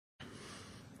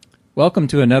Welcome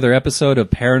to another episode of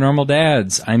Paranormal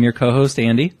Dads. I'm your co-host,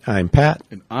 Andy. I'm Pat.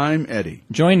 And I'm Eddie.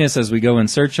 Join us as we go in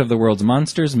search of the world's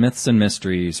monsters, myths, and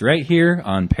mysteries, right here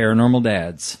on Paranormal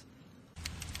Dads.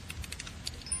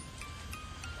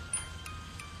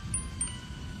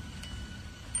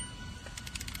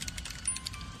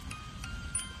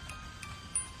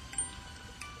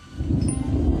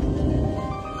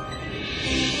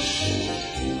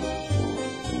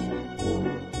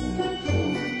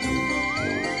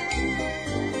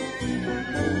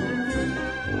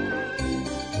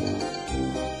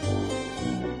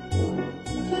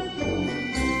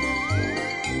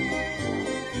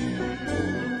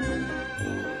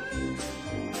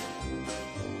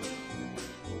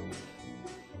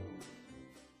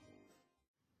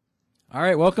 All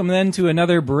right, welcome then to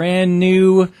another brand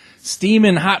new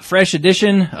steaming hot fresh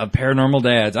edition of Paranormal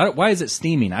Dads. Why is it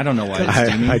steaming? I don't know why it's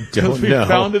steaming. I don't know. We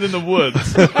found it in the woods.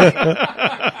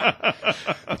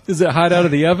 Is it hot out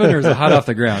of the oven or is it hot off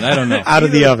the ground? I don't know. Out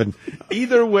of the oven.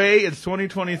 Either way, it's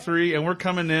 2023, and we're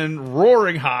coming in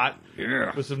roaring hot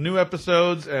with some new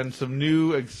episodes and some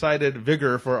new excited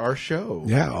vigor for our show.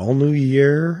 Yeah, all new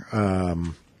year.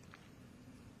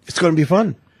 It's going to be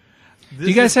fun. Do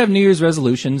you guys have New Year's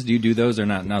resolutions? Do you do those or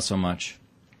not? Not so much.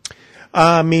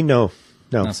 Me, no.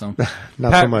 Not so,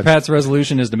 Not so much. Pat's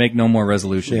resolution is to make no more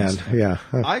resolutions. Yeah.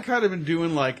 I kind of been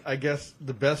doing I guess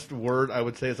the best word I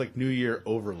would say is New Year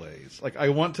overlays. I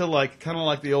want to kind of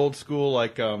like the old school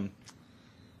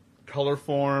color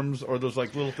forms or those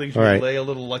little things you lay a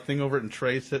little thing over it and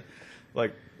trace it.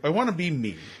 I want to be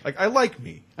me. I like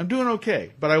me. I'm doing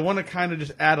okay, but I want to kind of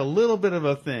just add a little bit of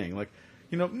a thing.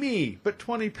 Me, but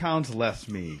 20 pounds less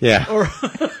me. Yeah.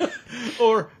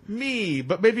 Or me,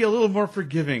 but maybe a little more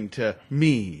forgiving to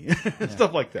me.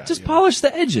 Stuff like that. Just polish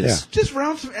the edges. Yeah. Just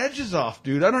round some edges off,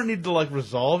 dude. I don't need to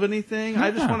resolve anything.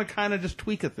 I just want to kind of just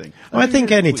tweak a thing. Well, I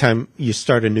think anytime you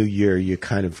start a new year, you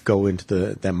kind of go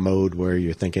into that mode where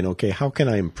you're thinking, okay, how can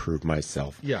I improve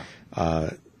myself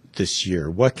this year?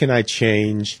 What can I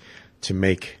change to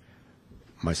make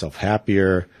myself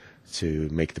happier, to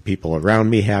make the people around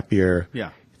me happier? Yeah.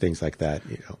 Things like that,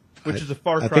 Which is a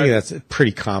far cry. I think that's a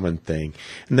pretty common thing.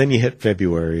 And then you hit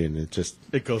February and it just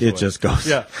goes.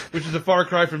 Yeah, which is a far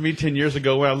cry from me 10 years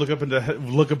ago when I look up into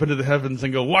the heavens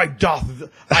and go, why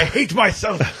doth I hate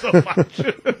myself so much?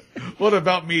 What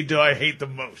about me do I hate the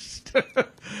most?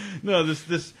 No,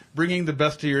 this bringing the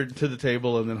best to the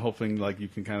table and then hoping you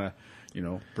can kind of,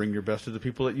 bring your best to the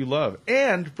people that you love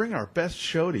and bring our best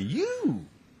show to you.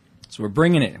 So we're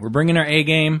bringing it. We're bringing our A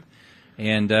game.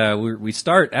 And we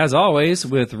start, as always,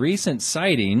 with recent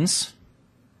sightings.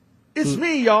 It's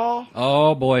me, y'all.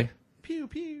 Oh, boy. Pew,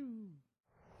 pew.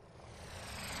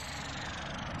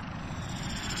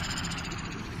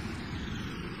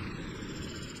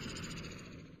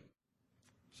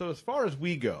 So as far as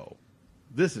we go,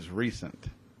 this is recent.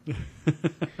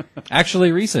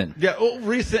 Actually recent. Yeah,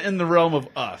 recent in the realm of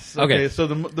us. Okay. So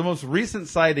the most recent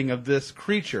sighting of this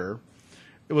creature,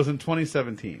 it was in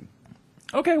 2017.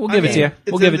 Okay, we'll give it to you.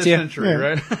 We'll give it to you. Century,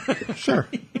 right? Sure.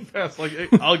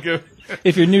 I'll give.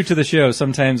 If you're new to the show,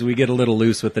 sometimes we get a little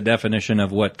loose with the definition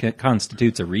of what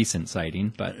constitutes a recent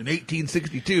sighting. But in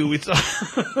 1862, we saw.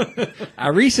 I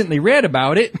recently read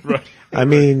about it. Right. I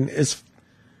mean,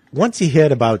 once you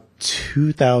hit about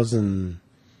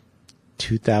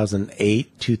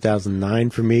 2008, 2009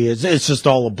 for me, it's just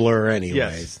all a blur anyways.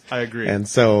 Yes, I agree. And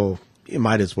so it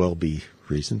might as well be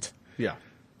recent. Yeah.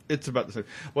 It's about the same.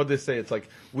 What they say, it's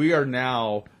we are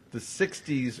now, the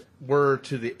 60s were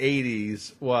to the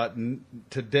 80s, what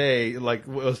today,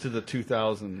 was to the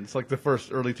 2000s. It's the first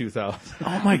early 2000s.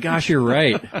 Oh my gosh, you're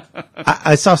right.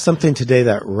 I saw something today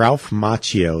that Ralph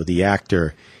Macchio, the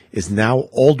actor, is now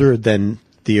older than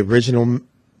the original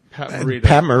Pat Morita.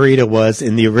 Pat Morita was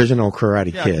in the original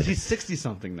Karate Yeah, Kid. 'cause he's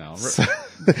 60-something now.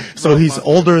 So he's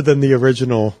older than the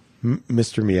original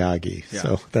Mr. Miyagi. Yeah.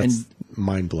 So that's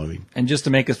mind-blowing. And just to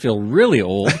make us feel really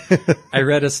old, I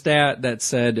read a stat that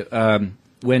said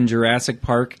when Jurassic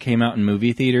Park came out in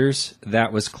movie theaters,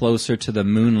 that was closer to the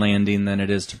moon landing than it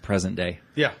is to present day.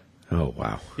 Yeah. Oh,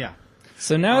 wow. Yeah.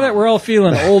 So now that we're all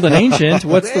feeling old and ancient,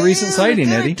 what's the recent sighting,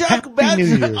 Eddie? Talk about New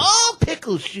Year's. all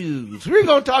pickle shoes. We're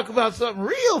going to talk about something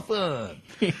real fun.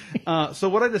 So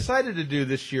what I decided to do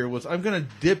this year was I'm going to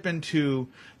dip into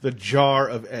the jar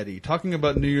of Eddie. Talking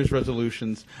about New Year's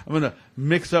resolutions, I'm going to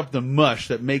mix up the mush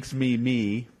that makes me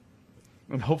me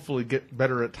and hopefully get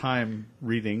better at time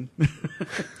reading.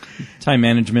 Time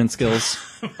management skills.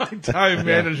 Time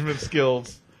management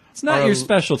skills. It's not Are your a-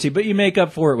 specialty, but you make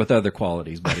up for it with other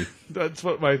qualities, buddy. That's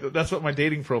what my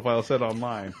dating profile said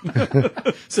online.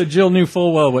 So Jill knew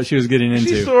full well what she was getting into.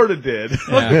 She sort of did.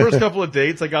 Like the first couple of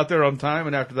dates, I got there on time,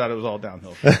 and after that, it was all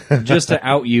downhill. Just to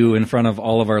out you in front of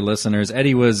all of our listeners,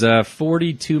 Eddie was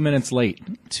 42 minutes late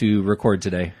to record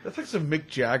today. That's like some Mick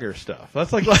Jagger stuff.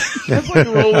 That's like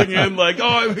rolling in like, oh,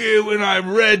 I'm here when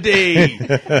I'm ready.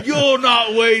 You're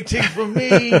not waiting for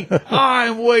me.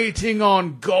 I'm waiting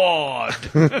on God.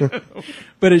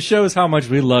 But it shows how much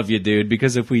we love you, dude,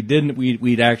 because if we didn't,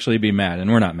 we'd actually be mad,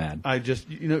 and we're not mad. I just,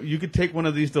 you could take one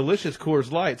of these delicious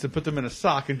Coors Lights and put them in a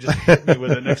sock and just hit me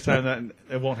with it next time. That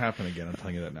it won't happen again. I'm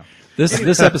telling you that now.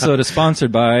 This episode is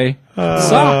sponsored by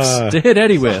socks to hit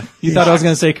Eddie with. You thought I was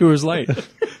going to say Coors Light.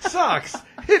 Socks.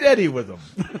 Hit Eddie with them.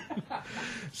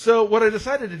 So what I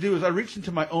decided to do is I reached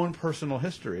into my own personal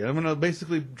history. I'm going to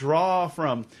basically draw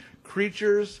from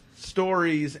creatures,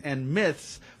 stories, and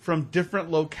myths from different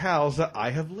locales that I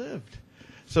have lived.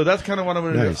 So that's kind of what I'm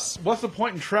going to do. What's the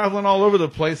point in traveling all over the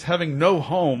place, having no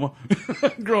home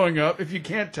growing up, if you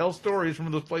can't tell stories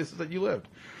from those places that you lived?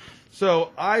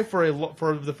 So I, for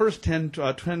the first 10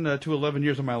 to 11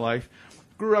 years of my life,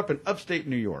 grew up in upstate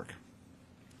New York.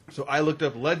 So I looked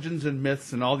up legends and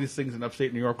myths and all these things in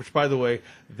upstate New York, which, by the way,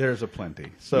 there's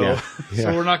aplenty. So,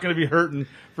 so we're not going to be hurting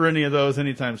for any of those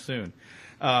anytime soon.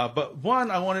 But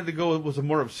one I wanted to go was a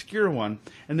more obscure one,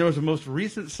 and there was a most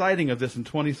recent sighting of this in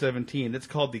 2017. It's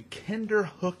called the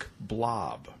Kinderhook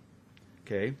Blob.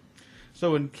 Okay,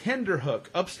 so in Kinderhook,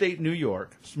 upstate New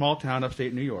York, small town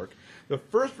upstate New York, the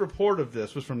first report of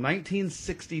this was from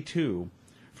 1962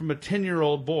 from a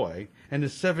 10-year-old boy and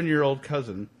his 7-year-old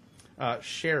cousin,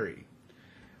 Sherry.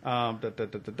 I'm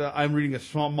reading a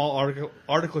small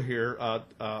article here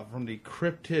from the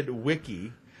Cryptid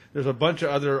Wiki. There's a bunch of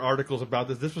other articles about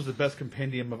this. This was the best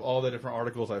compendium of all the different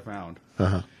articles I found.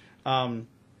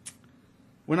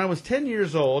 When I was 10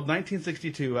 years old,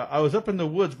 1962, I was up in the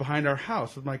woods behind our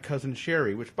house with my cousin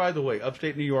Sherry, which, by the way,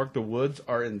 upstate New York, the woods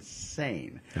are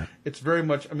insane. Yeah. It's very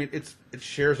much, it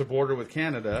shares a border with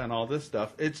Canada and all this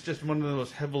stuff. It's just one of the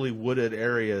most heavily wooded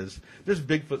areas. There's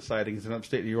Bigfoot sightings in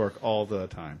upstate New York all the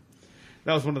time.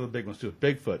 That was one of the big ones, too.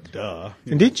 Bigfoot, duh.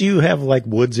 And did you have, like,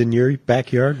 woods in your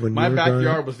backyard? My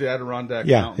backyard was the Adirondack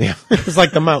Mountains. Yeah, it was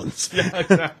like the mountains. Yeah,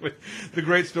 exactly. The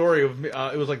great story of it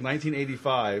was like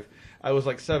 1985. I was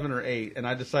like 7 or 8, and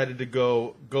I decided to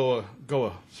go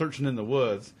searching in the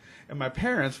woods. And my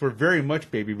parents were very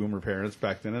much baby boomer parents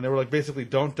back then, and they were like, basically,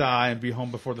 don't die and be home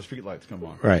before the streetlights come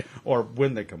on. Right. Or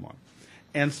when they come on.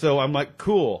 And so I'm like,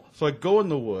 cool. So I go in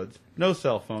the woods, no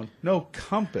cell phone, no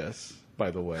compass, by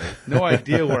the way, no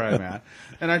idea where I'm at.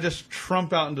 And I just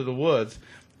trump out into the woods,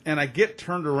 and I get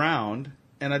turned around,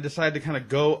 and I decide to kind of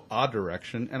go odd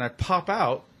direction, and I pop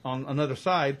out on another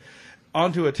side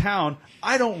onto a town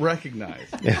I don't recognize.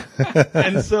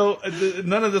 And so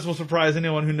none of this will surprise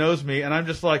anyone who knows me, and I'm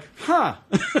just like, I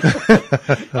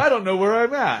don't know where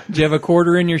I'm at. Did you have a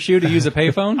quarter in your shoe to use a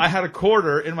payphone? I had a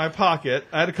quarter in my pocket.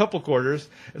 I had a couple quarters,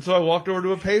 and so I walked over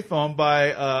to a payphone by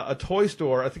a toy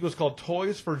store. I think it was called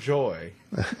Toys for Joy.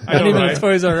 Not even a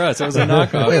Toys R Us. It was a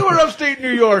knockoff. We were upstate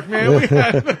New York, man.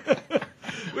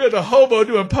 We had a hobo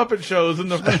doing puppet shows in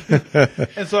the,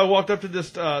 and so I walked up to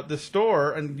this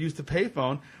store and used the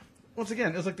payphone. Once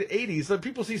again, it was like the 80s. So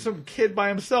people see some kid by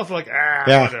himself, they're like,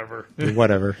 whatever.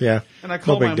 Whatever, yeah. And I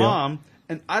called my mom,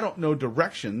 and I don't know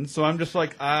directions, so I'm just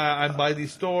like, I'm by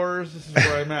these stores. This is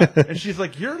where I'm at. And she's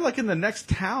like, you're like in the next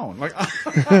town. Like,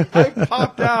 I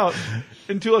popped out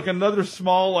into like another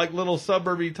small, like little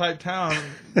suburby type town,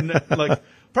 like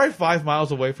probably 5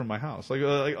 miles away from my house, like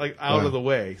out of the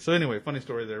way. So anyway, funny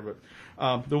story there. But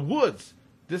the woods,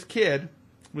 this kid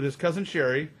with his cousin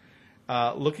Sherry,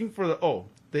 looking for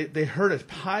they heard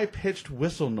a high-pitched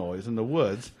whistle noise in the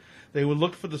woods. They would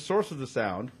look for the source of the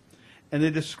sound, and they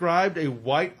described a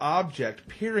white object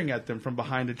peering at them from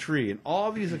behind a tree. And all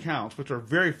of these accounts, which are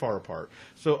very far apart,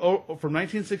 so from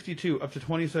 1962 up to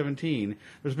 2017,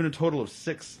 there's been a total of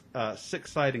six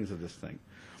sightings of this thing.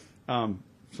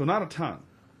 So not a ton.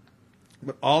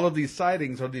 But all of these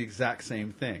sightings are the exact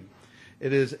same thing.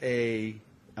 It is a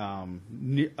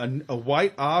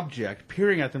white object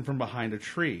peering at them from behind a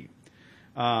tree.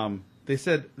 They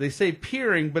say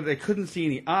peering, but they couldn't see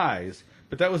any eyes.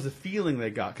 But that was the feeling they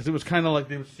got, because it was kind of like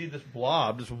they would see this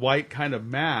blob, this white kind of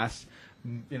mass,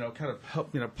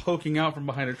 poking out from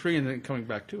behind a tree and then coming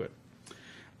back to it.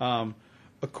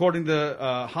 According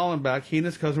to Hollenbach, he and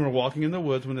his cousin were walking in the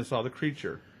woods when they saw the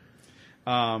creature.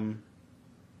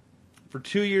 For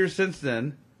 2 years since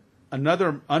then,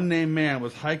 another unnamed man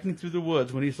was hiking through the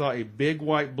woods when he saw a big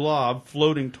white blob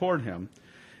floating toward him.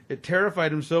 It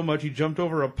terrified him so much he jumped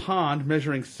over a pond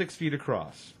measuring 6 feet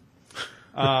across.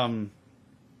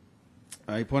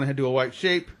 He pointed ahead to a white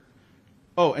shape.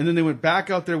 Oh, and then they went back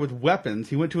out there with weapons.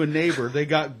 He went to a neighbor. They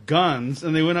got guns,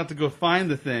 and they went out to go find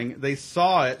the thing. They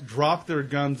saw it, dropped their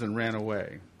guns, and ran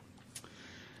away.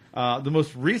 The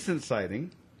most recent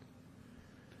sighting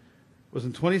was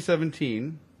in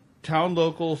 2017. Town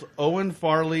locals Owen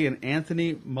Farley and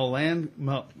Anthony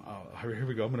here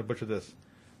we go. I'm going to butcher this.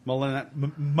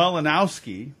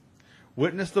 Malinowski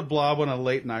witnessed the blob on a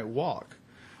late-night walk.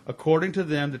 According to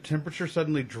them, the temperature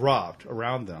suddenly dropped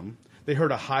around them. They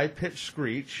heard a high-pitched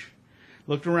screech,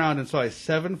 looked around and saw a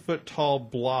 7-foot-tall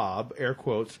blob, air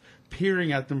quotes,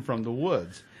 peering at them from the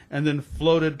woods, and then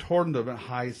floated toward them at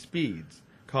high speeds,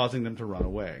 causing them to run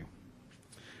away.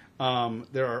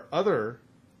 There are other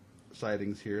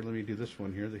sightings here. Let me do this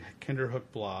one here, the Kinderhook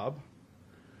blob.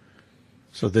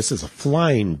 So this is a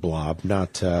flying blob,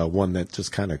 not one that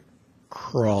just kind of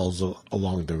crawls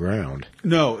along the ground.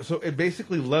 No, so it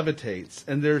basically levitates,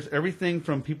 and there's everything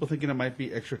from people thinking it might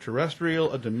be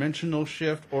extraterrestrial, a dimensional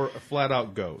shift, or a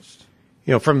flat-out ghost.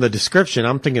 You know, from the description,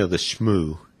 I'm thinking of the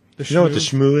Shmoo. You know what the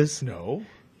Shmoo is? No.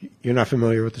 You're not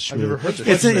familiar with the Shmoo? I've never heard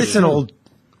It's an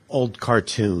old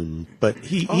cartoon, but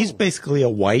he's basically a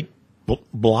white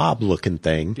blob-looking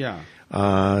thing. Yeah.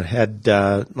 Had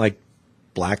like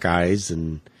black eyes,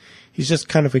 and he's just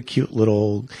kind of a cute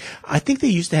little. I think they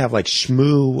used to have like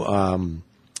Shmoo,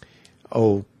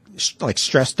 like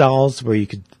stress dolls where you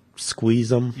could squeeze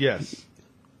them. Yes.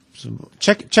 So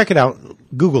check it out.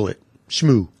 Google it.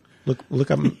 Shmoo.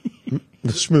 Look up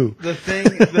the Shmoo. The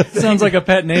thing Sounds like a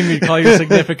pet name you'd call your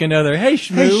significant other. Hey,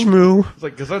 Shmoo. Hey, Shmoo. It's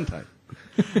like Gesundheit.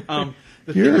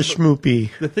 You're a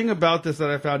schmoopy. The thing about this that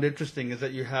I found interesting is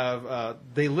that you have,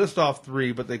 they list off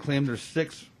 3, but they claim there's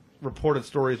 6 reported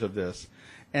stories of this.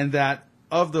 And that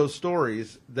of those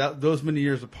stories, those many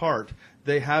years apart,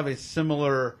 they have a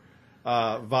similar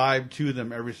vibe to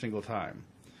them every single time.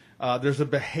 There's a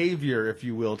behavior, if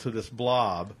you will, to this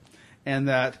blob. And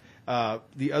that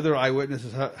the other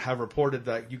eyewitnesses have reported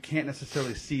that you can't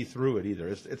necessarily see through it either.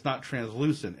 It's not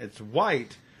translucent. It's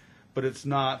white, but it's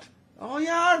not... Oh,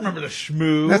 yeah, I remember the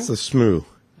Shmoo. That's the Shmoo.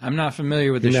 I'm not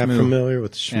familiar with the You're Shmoo. not familiar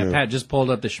with the Shmoo. Yeah, Pat just pulled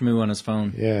up the Shmoo on his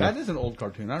phone. Yeah. That is an old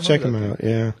cartoon. I remember Check that him thing. out,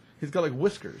 yeah. He's got like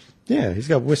whiskers. Yeah, he's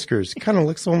got whiskers. Kind of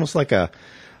looks almost like a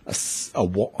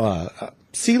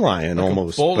sea lion Like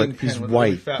almost, a bowling but he's pin with white. a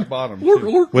really fat bottom.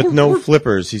 too. With no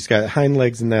flippers. He's got hind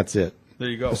legs and that's it. There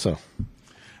you go. So,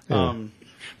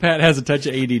 Pat has a touch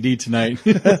of ADD tonight.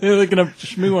 Looking up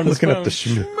Shmoo on his looking phone. up the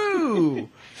Shmoo. Shmoo!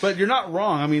 But you're not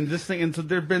wrong. I mean, this thing, and so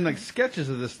there have been like sketches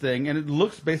of this thing, and it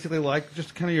looks basically like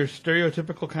just kind of your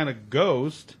stereotypical kind of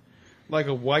ghost, like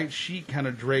a white sheet kind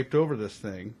of draped over this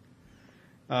thing.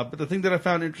 But the thing that I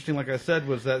found interesting, like I said,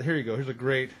 was that here you go. Here's the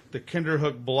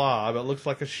Kinderhook blob. It looks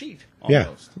like a sheet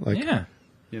almost. Yeah.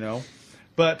 You know.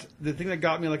 But the thing that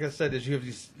got me, like I said, is you have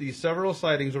these several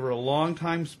sightings over a long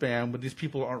time span, but these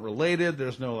people aren't related.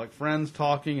 There's no like friends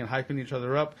talking and hyping each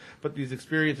other up, but these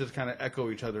experiences kind of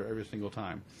echo each other every single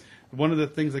time. One of the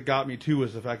things that got me too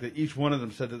was the fact that each one of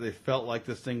them said that they felt like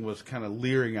this thing was kind of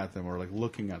leering at them or like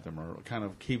looking at them or kind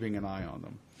of keeping an eye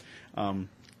on them.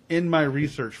 In my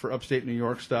research for upstate New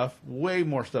York stuff, way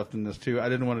more stuff than this too. I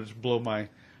didn't want to just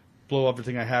blow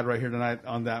everything I had right here tonight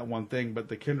on that one thing, but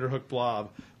the Kinderhook blob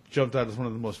jumped out as one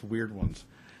of the most weird ones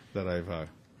that I've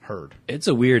heard. It's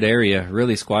a weird area,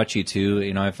 really squatchy too.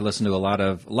 You know, I've listened to a lot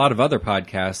of other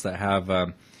podcasts that have,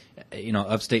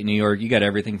 upstate New York. You got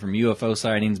everything from UFO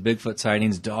sightings, Bigfoot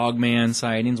sightings, Dogman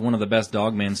sightings. One of the best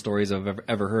Dogman stories I've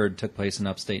ever heard took place in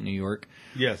upstate New York.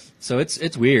 Yes. So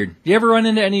it's weird. Do you ever run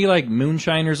into any like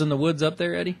moonshiners in the woods up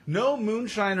there, Eddie? No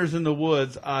moonshiners in the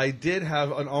woods. I did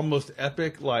have an almost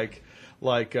epic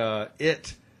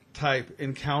It type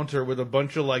encounter with a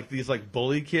bunch of like these like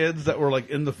bully kids that were like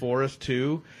in the forest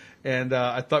too, and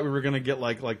I thought we were gonna get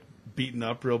like beaten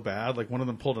up real bad. Like one of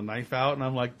them pulled a knife out, and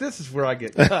I'm like, this is where I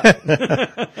get cut.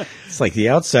 It's like the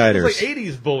Outsiders. It's like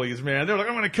 80s bullies, man. They're like,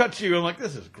 I'm gonna cut you. I'm like,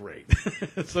 this is great.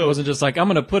 So It wasn't just like, I'm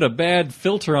going to put a bad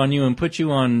filter on you and put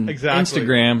you on Exactly.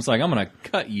 Instagram. It's like, I'm going to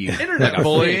cut you. internet like a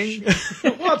bullying. fish.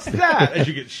 What's that? As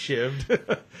you get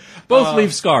shivved. Both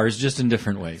leave scars, just in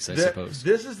different ways, I suppose.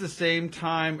 This is the same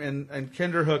time, and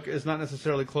Kinderhook is not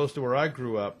necessarily close to where I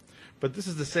grew up, but this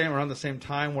is around the same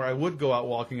time where I would go out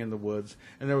walking in the woods.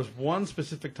 And there was one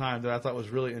specific time that I thought was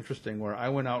really interesting where I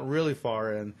went out really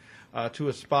far in to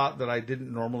a spot that I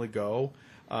didn't normally go.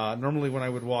 Normally when I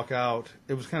would walk out,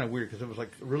 it was kind of weird because it was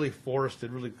like really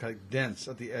forested, really kind of dense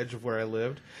at the edge of where I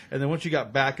lived. And then once you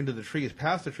got back into the trees,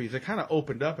 past the trees, it kind of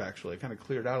opened up actually. It kind of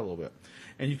cleared out a little bit.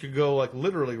 And you could go like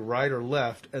literally right or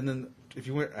left. And then if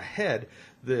you went ahead,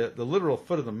 the literal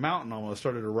foot of the mountain almost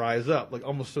started to rise up, like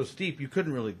almost so steep you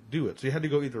couldn't really do it. So you had to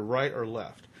go either right or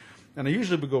left. and I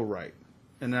usually would go right.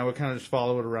 And I would kind of just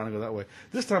follow it around and go that way.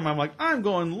 This time I'm like, I'm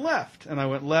going left. And I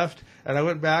went left, and I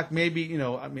went back maybe,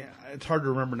 it's hard to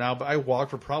remember now, but I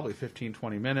walked for probably 15,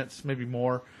 20 minutes, maybe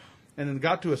more, and then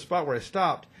got to a spot where I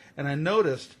stopped, and I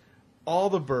noticed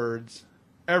all the birds,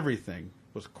 everything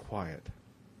was quiet.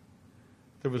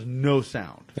 There was no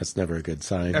sound. That's never a good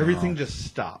sign. Everything just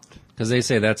stopped. Because they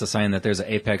say that's a sign that there's an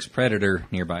apex predator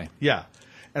nearby. Yeah.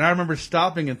 And I remember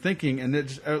stopping and thinking, and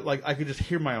it's like I could just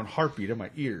hear my own heartbeat in my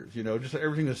ears. Just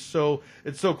everything is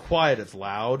it's so quiet, it's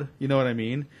loud. You know what I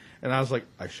mean? And I was like,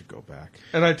 I should go back.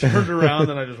 And I turned around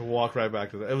and I just walked right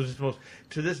back to that. It was just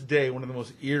to this day, one of the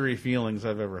most eerie feelings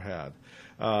I've ever had.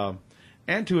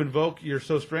 And to invoke your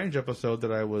So Strange episode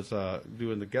that I was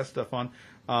doing the guest stuff on,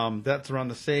 that's around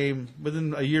the same.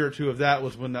 Within a year or two of that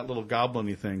was when that little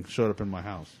goblin-y thing showed up in my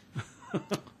house.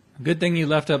 Good thing you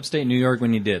left upstate New York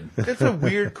when you did. It's a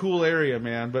weird, cool area,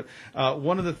 man. But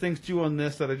one of the things, too, on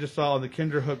this that I just saw on the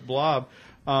Kinderhook blob,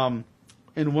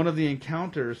 in one of the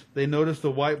encounters, they noticed the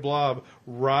white blob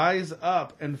rise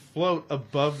up and float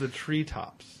above the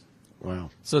treetops.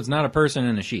 Wow. So it's not a person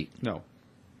in a sheet. No.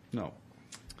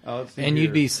 And here.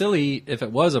 You'd be silly if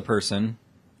it was a person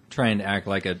trying to act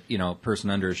like a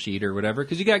person under a sheet or whatever,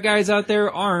 because you got guys out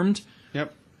there armed.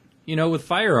 Yep. With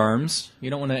firearms. You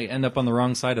don't want to end up on the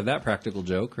wrong side of that practical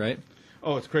joke, right?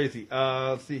 Oh, it's crazy.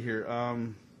 Let's see here.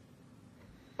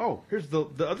 Here's the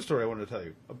other story I wanted to tell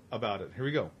you about it. Here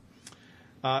we go.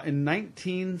 In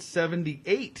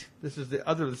 1978, this is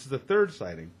the third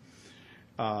sighting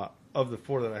of the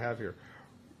four that I have here.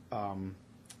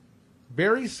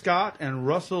 Barry Scott and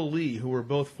Russell Lee, who were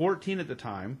both 14 at the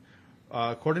time,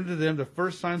 according to them, the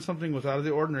first sign something was out of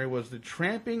the ordinary was the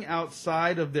tramping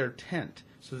outside of their tent.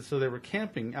 So they were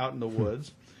camping out in the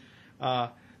woods.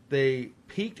 They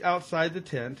peeked outside the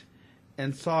tent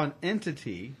and saw an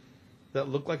entity that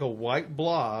looked like a white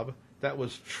blob that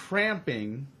was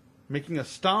tramping, making a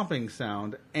stomping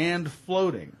sound, and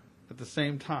floating at the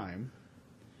same time.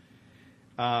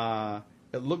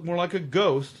 It looked more like a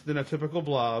ghost than a typical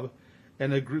blob,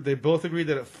 and they both agreed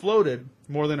that it floated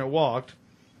more than it walked.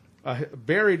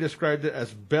 Barry described it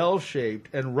as bell-shaped,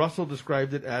 and Russell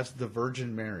described it as the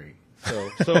Virgin Mary.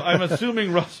 So I'm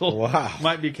assuming Russell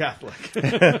might be Catholic.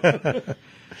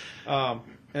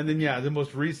 And then, the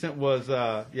most recent was,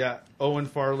 Owen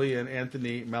Farley and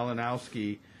Anthony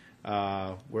Malinowski,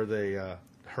 where they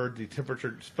heard the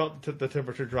temperature, felt the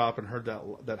temperature drop and heard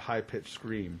that high-pitched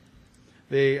scream.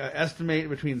 They estimate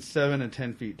between 7 and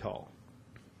 10 feet tall.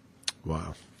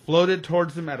 Wow. Floated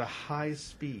towards them at a high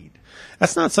speed.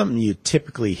 That's not something you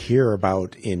typically hear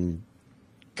about in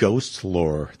ghost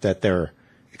lore, that they're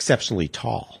exceptionally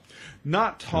tall.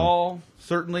 Not tall,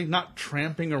 certainly. Not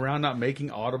tramping around, not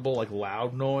making audible,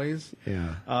 loud noise.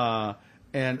 Yeah.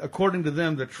 And according to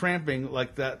them, the tramping,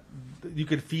 like that, you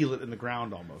could feel it in the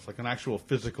ground almost, like an actual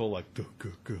physical,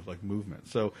 movement.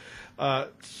 So,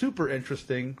 super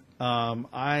interesting.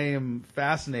 I am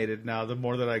fascinated now, the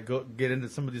more that I get into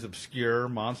some of these obscure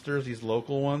monsters, these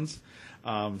local ones.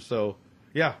 The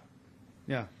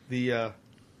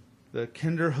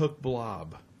Kinderhook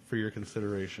blob for your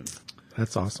consideration.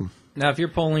 That's awesome. Now, if you're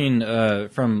pulling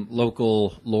from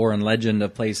local lore and legend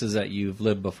of places that you've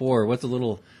lived before, what's a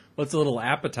little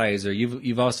appetizer?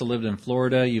 You've also lived in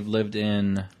Florida. I've lived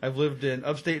in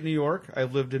upstate New York.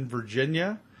 I've lived in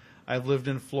Virginia. I've lived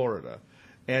in Florida,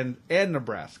 and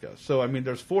Nebraska. So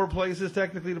there's 4 places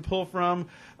technically to pull from.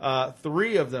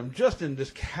 3 of them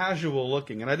just casual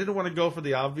looking, and I didn't want to go for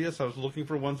the obvious. I was looking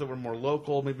for ones that were more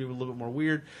local, maybe a little bit more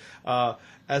weird.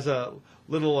 As a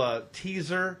little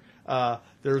teaser,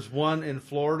 there's one in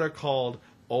Florida called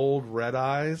Old Red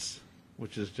Eyes,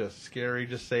 which is just scary,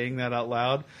 just saying that out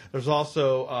loud. There's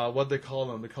also what they call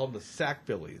them. They call them the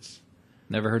Sackbillies.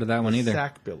 Never heard of that one either.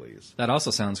 Sackbillies. That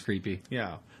also sounds creepy.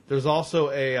 Yeah. There's also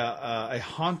a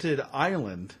haunted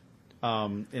island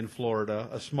in Florida,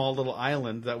 a small little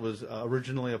island that was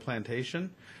originally a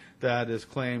plantation that is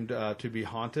claimed to be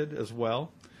haunted as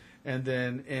well. And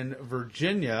then in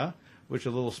Virginia, which a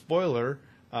little spoiler,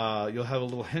 you'll have a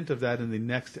little hint of that in the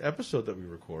next episode that we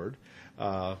record.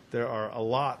 There are a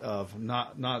lot of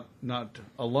not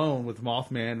alone with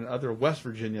Mothman and other West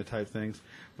Virginia type things,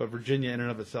 but Virginia in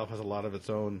and of itself has a lot of its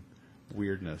own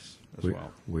weirdness as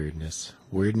well. Weirdness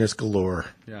galore.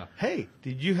 Yeah. Hey,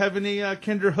 did you have any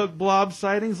Kinderhook blob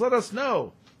sightings? Let us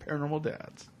know, Paranormal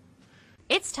Dads.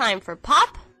 It's time for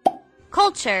pop,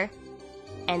 culture,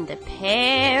 and the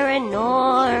paranormal.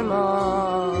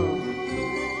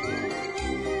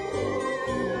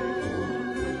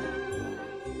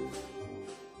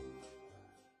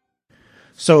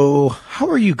 So, how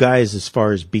are you guys as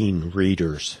far as being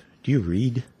readers? Do you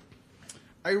read?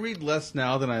 I read less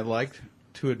now than I liked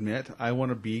to admit. I want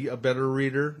to be a better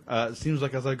reader. It seems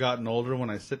like as I've gotten older, when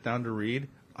I sit down to read,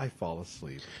 I fall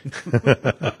asleep.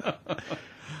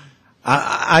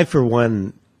 I, for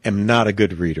one, am not a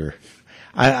good reader.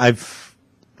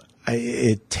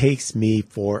 It takes me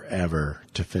forever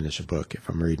to finish a book if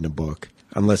I'm reading a book,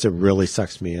 unless it really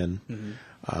sucks me in.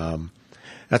 Mm-hmm.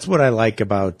 That's what I like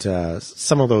about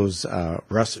some of those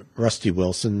Rusty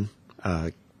Wilson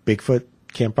Bigfoot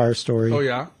campfire story. Oh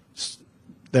yeah,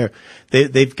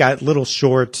 they've got little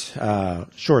short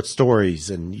stories,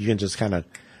 and you can just kind of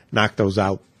knock those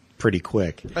out pretty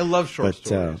quick. I love short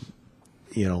stories.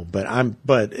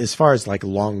 But as far as like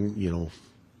long,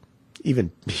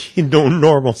 even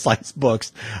normal size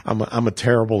books, I'm a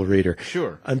terrible reader.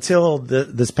 Sure. Until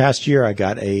this past year, I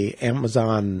got a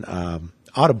Amazon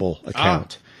Audible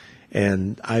account,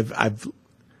 and I've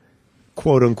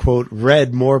quote unquote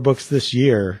read more books this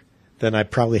year than I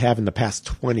probably have in the past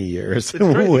 20 years. It's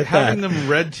great having them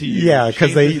read to you. Yeah,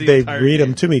 because they read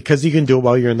them to me, because you can do it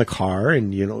while you're in the car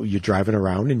and you're driving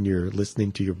around and you're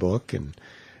listening to your book. And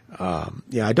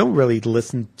I don't really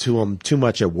listen to them too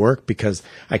much at work because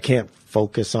I can't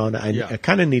focus on it. I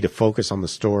kind of need to focus on the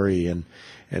story, and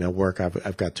at work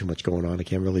I've got too much going on. I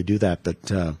can't really do that.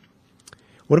 But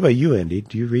what about you, Andy?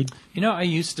 Do you read? I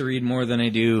used to read more than I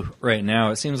do right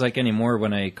now. It seems like anymore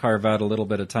when I carve out a little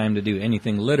bit of time to do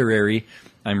anything literary,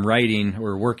 I'm writing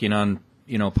or working on,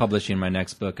 publishing my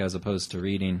next book as opposed to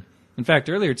reading. In fact,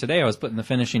 earlier today I was putting the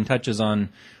finishing touches on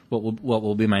what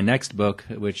will be my next book,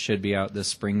 which should be out this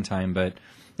springtime. But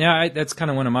yeah, that's kind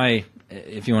of one of my,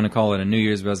 if you want to call it a New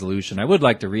Year's resolution. I would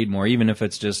like to read more, even if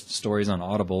it's just stories on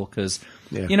Audible, because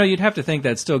you'd have to think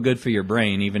that's still good for your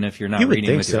brain, even if you're not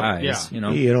reading with your eyes.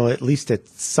 Yeah. At least at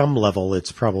some level,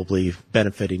 it's probably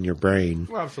benefiting your brain.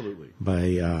 Well, absolutely.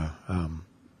 By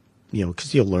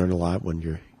because you'll learn a lot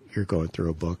when you're going through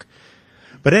a book.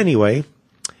 But anyway,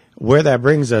 where that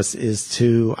brings us is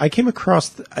I came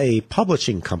across a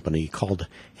publishing company called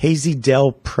Hazy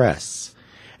Dell Press,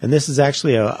 and this is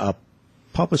actually a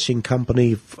publishing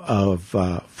company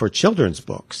for children's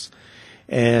books,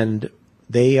 and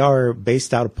they are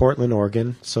based out of Portland,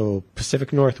 Oregon, so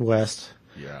Pacific Northwest,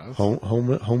 home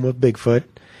of Bigfoot.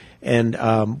 And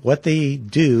what they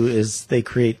do is they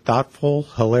create thoughtful,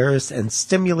 hilarious, and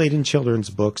stimulating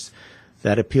children's books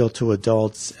that appeal to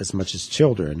adults as much as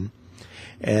children.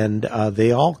 And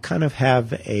they all kind of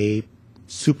have a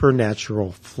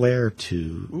supernatural flair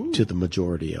to the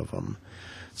majority of them.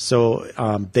 So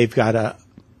they've got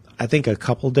I think a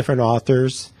couple different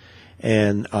authors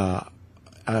and a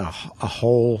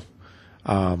whole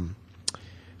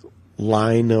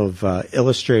line of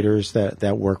illustrators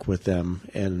that work with them.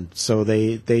 And so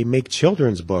they make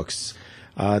children's books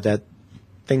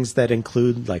things that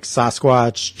include like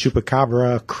Sasquatch,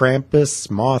 Chupacabra, Krampus,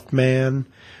 Mothman,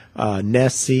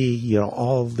 Nessie,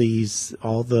 all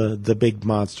the big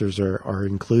monsters are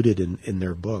included in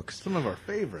their books. Some of our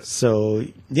favorites. So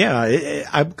yeah,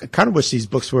 I kind of wish these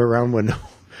books were around when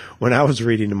I was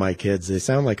reading to my kids. They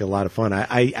sound like a lot of fun.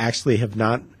 I actually have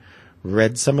not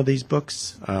read some of these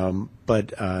books,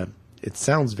 but it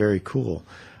sounds very cool.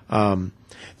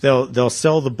 They'll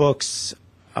sell the books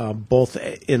both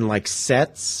in like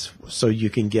sets, so you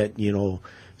can get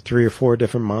 3 or 4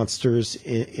 different monsters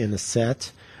in a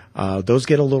set. Those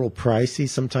get a little pricey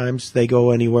sometimes. They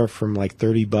go anywhere from like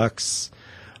 $30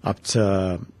 up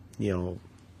to, $80 or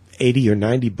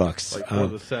 $90. Like for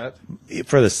the set?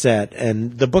 For the set.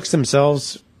 And the books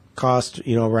themselves cost,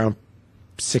 around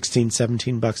 $16,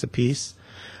 $17 a piece.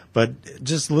 But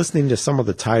just listening to some of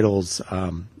the titles,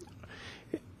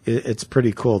 it's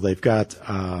pretty cool. They've got,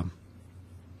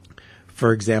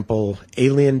 for example,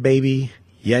 Alien Baby,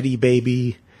 Yeti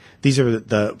Baby. These are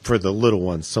for the little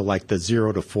ones, so like the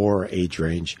 0 to 4 age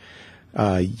range.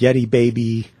 Yeti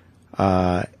Baby,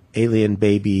 Alien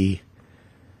Baby.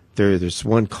 There's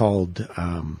one called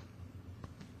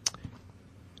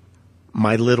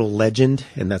My Little Legend,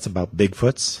 and that's about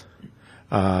Bigfoots.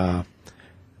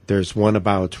 There's one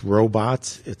about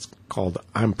robots. It's called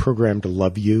I'm Programmed to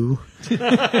Love You.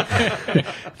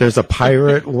 There's a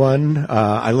pirate one.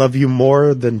 I Love You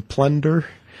More Than Plunder.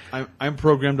 I'm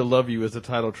Programmed to Love You is the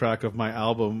title track of my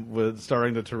album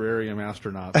starring the Terrarium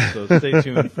astronauts. So stay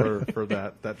tuned for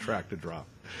that track to drop.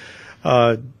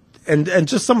 And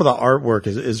just some of the artwork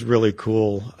is really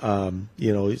cool.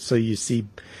 So you see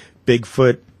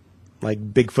Bigfoot,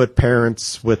 like Bigfoot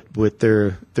parents with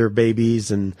their babies,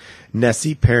 and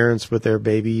Nessie parents with their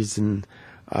babies, and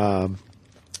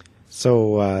it's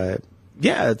a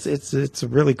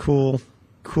really cool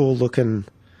looking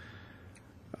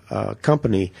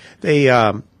company. They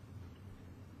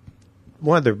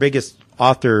one of their biggest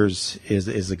authors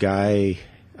is a guy.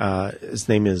 His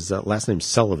name is last name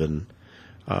Sullivan.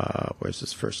 Where's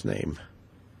his first name?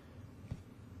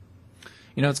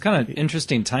 It's kind of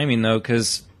interesting timing though,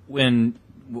 because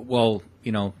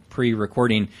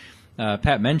pre-recording,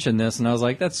 Pat mentioned this, and I was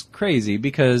like, that's crazy,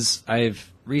 because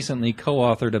I've recently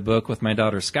co-authored a book with my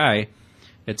daughter Sky.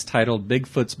 It's titled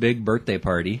Bigfoot's Big Birthday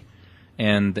Party,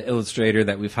 and the illustrator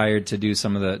that we've hired to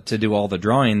do all the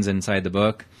drawings inside the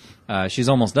book, she's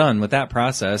almost done with that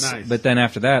process. Nice. But then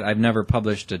after that, I've never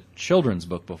published a children's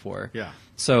book before. Yeah.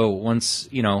 So once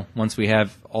we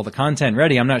have all the content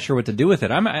ready, I'm not sure what to do with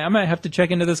it. I might have to check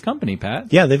into this company,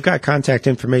 Pat. Yeah, they've got contact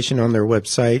information on their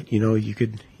website. You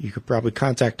could probably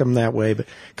contact them that way. But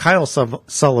Kyle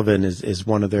Sullivan is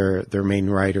one of their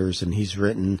main writers, and he's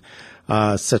written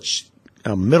such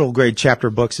middle grade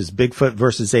chapter books as Bigfoot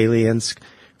versus Aliens,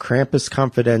 Krampus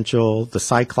Confidential, The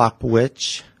Cyclops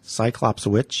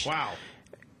Witch. Wow.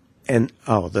 And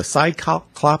the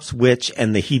Cyclops Witch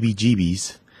and the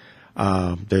Heebie-Jeebies.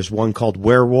 There's one called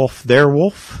Werewolf, Their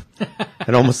Wolf.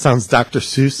 It almost sounds Dr.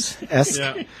 Seuss-esque.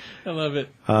 Yeah. I love it.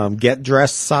 Get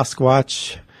Dressed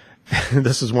Sasquatch.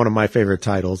 This is one of my favorite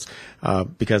titles,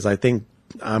 because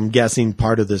I'm guessing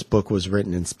part of this book was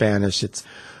written in Spanish. It's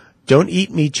Don't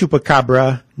Eat Me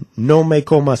Chupacabra, No Me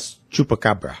Comas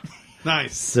Chupacabra.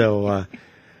 Nice. So,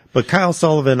 but Kyle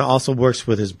Sullivan also works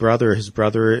with his brother. His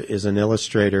brother is an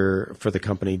illustrator for the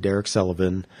company, Derek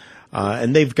Sullivan.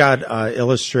 And they've got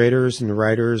illustrators and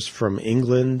writers from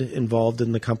England involved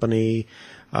in the company.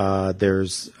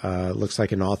 There's looks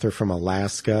like an author from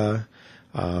Alaska,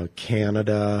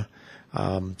 Canada.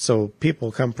 So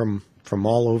people come from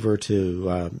all over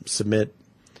to submit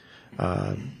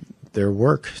their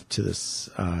work to this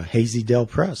Hazy Dell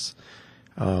Press.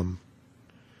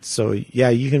 So yeah,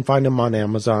 you can find them on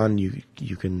Amazon.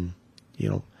 You can,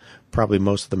 probably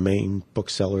most of the main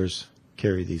booksellers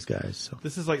carry these guys. So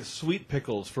this is like Sweet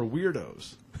Pickles for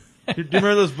weirdos. Do you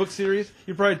remember those book series?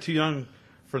 You're probably too young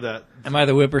for that. Am I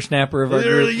the whippersnapper of our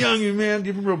You're group? really young, man. Do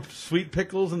you remember Sweet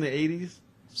Pickles in the 80s?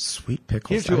 Sweet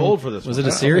Pickles. You're too old for this. Was one. it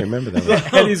a series? I don't remember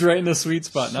that one. Eddie's right in the sweet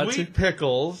spot. Not Sweet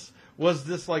Pickles was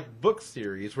this like book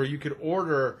series where you could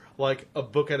order like a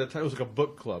book at a time. It was like a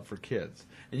book club for kids,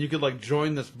 and you could like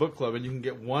join this book club, and you can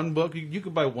get one book. You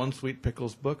could buy one Sweet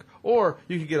Pickles book, or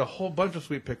you could get a whole bunch of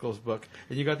Sweet Pickles book,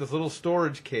 and you got this little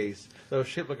storage case that was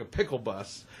shaped like a pickle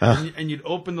bus, and you'd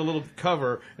open the little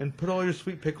cover and put all your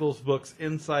Sweet Pickles books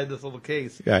inside this little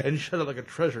case, right. and shut it like a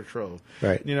treasure trove,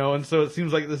 right? And so it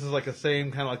seems like this is like the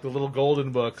same kind of like the little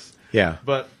golden books, yeah,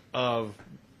 but of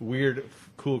weird,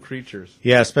 cool creatures.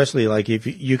 Yeah, especially like if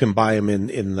you can buy them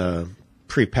in the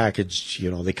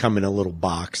prepackaged, they come in a little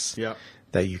box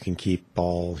that you can keep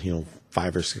all,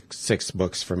 5 or 6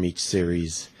 books from each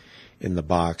series in the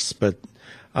box. But,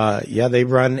 they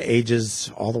run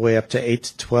ages all the way up to 8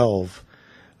 to 12.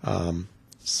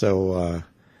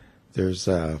 There's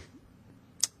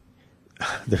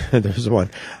there's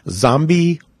one,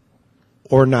 Zombie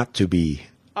or Not to Be.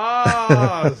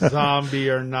 Zombie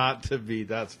or Not to Be.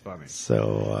 That's funny.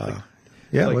 So,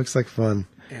 it looks like fun.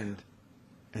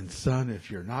 And son,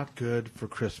 if you're not good for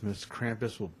Christmas,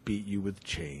 Krampus will beat you with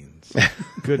chains.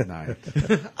 Good night.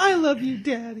 I love you,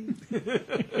 Daddy.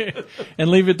 And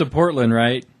leave it to Portland,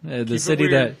 right? The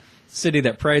city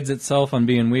that prides itself on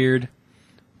being weird.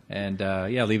 And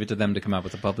leave it to them to come out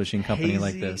with a publishing company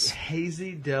like this.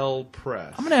 Hazy Dell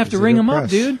Press. I'm gonna have to ring them up,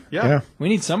 dude. Yeah. We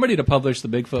need somebody to publish the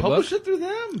Bigfoot book. Publish it through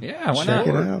them. Yeah, why Check not?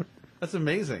 it out. That's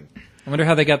amazing. I wonder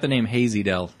how they got the name Hazy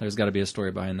Dell. There's got to be a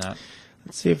story behind that.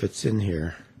 Let's see if it's in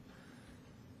here.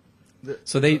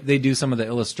 So they do some of the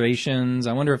illustrations.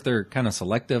 I wonder if they're kind of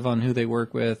selective on who they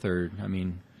work with, or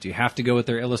do you have to go with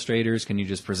their illustrators? Can you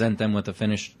just present them with the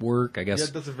finished work? I guess. Yeah,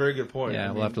 that's a very good point.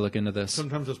 Yeah, we'll have to look into this.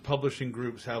 Sometimes those publishing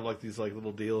groups have like these like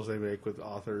little deals they make with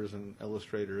authors and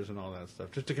illustrators and all that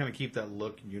stuff, just to kind of keep that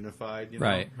look unified.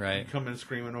 Right. You come in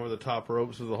screaming over the top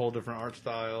ropes with a whole different art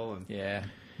style and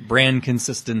brand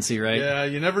consistency, right? Yeah,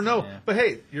 you never know. Yeah. But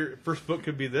hey, your first book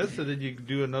could be this, and then you can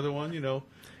do another one.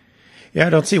 Yeah, I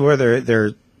don't see where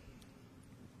they're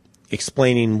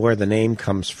explaining where the name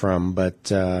comes from,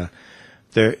 but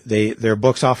their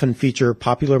books often feature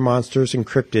popular monsters and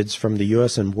cryptids from the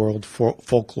U.S. and world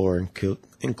folklore,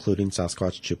 including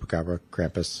Sasquatch, Chupacabra,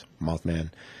 Krampus, Mothman.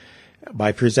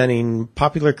 By presenting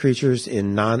popular creatures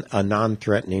in a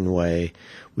non-threatening way,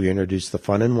 we introduce the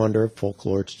fun and wonder of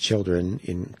folklore to children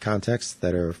in contexts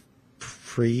that are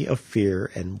free of fear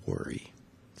and worry.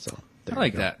 So I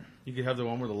like that. You could have the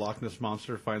one where the Loch Ness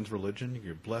Monster finds religion. You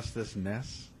could bless this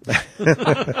Ness.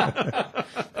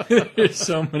 There's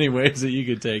so many ways that you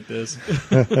could take this.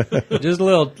 Just a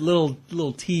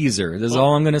little teaser. This is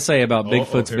all I'm going to say about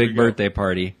Bigfoot's big birthday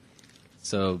party.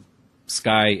 So,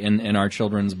 Sky in our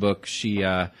children's book,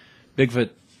 Bigfoot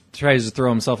tries to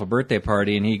throw himself a birthday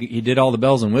party, and he did all the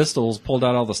bells and whistles, pulled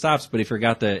out all the stops, but he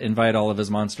forgot to invite all of his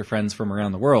monster friends from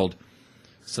around the world.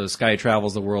 So Sky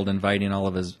travels the world inviting all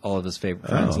of his favorite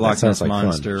friends, Loch Ness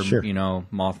Monster, sure.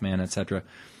 Mothman, etc.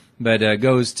 But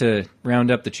goes to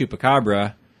round up the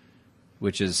Chupacabra,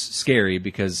 which is scary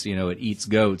because it eats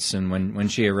goats. And when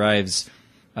she arrives,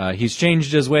 he's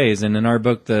changed his ways. And in our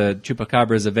book, the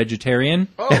Chupacabra is a vegetarian.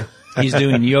 Oh. He's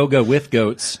doing yoga with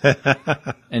goats,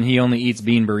 and he only eats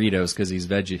bean burritos because he's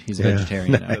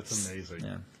vegetarian now. That's amazing.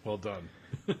 Yeah. Well done.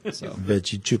 So.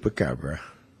 Veggie Chupacabra.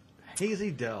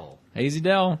 Hazy Dell. Hazy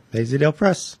Dell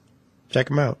Press. Check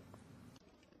them out.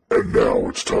 And now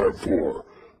it's time for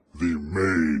the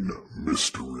main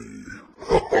mystery.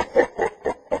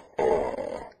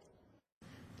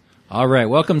 All right,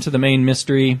 welcome to the main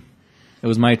mystery. It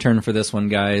was my turn for this one,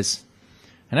 guys.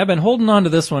 And I've been holding on to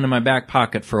this one in my back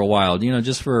pocket for a while,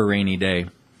 just for a rainy day.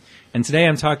 And today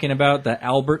I'm talking about the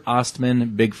Albert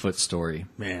Ostman Bigfoot story.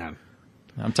 Man.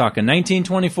 I'm talking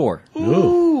 1924.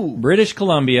 Ooh. British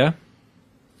Columbia.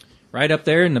 Right up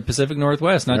there in the Pacific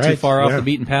Northwest, not too far off the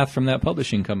beaten path from that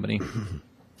publishing company.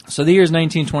 So the year is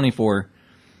 1924,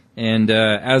 and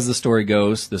as the story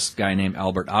goes, this guy named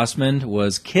Albert Ostman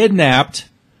was kidnapped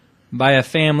by a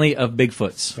family of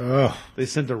Bigfoots. Oh. They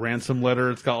sent a ransom letter.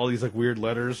 It's got all these weird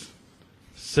letters.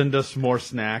 Send us more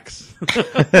snacks.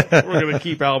 We're going to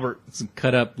keep Albert. Some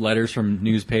cut up letters from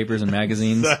newspapers and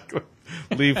magazines. Exactly.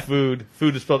 Leave food.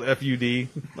 Food is spelled F-U-D.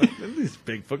 These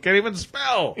Bigfoot can't even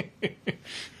spell.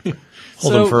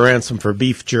 Hold them for ransom for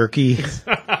beef jerky.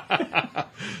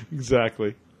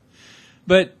 Exactly.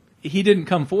 But he didn't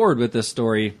come forward with this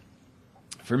story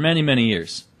for many, many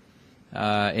years.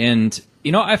 And,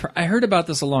 I heard about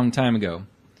this a long time ago.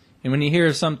 And when you hear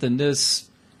of something this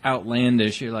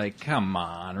outlandish, you're like, come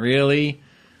on, really?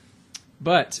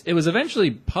 But it was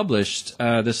eventually published.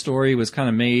 The story was kind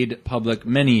of made public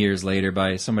many years later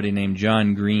by somebody named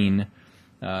John Green,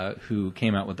 who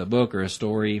came out with a book or a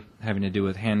story having to do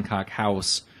with Hancock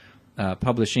House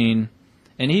Publishing.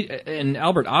 And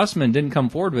Albert Ostman didn't come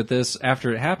forward with this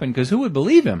after it happened because who would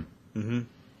believe him? Mm-hmm.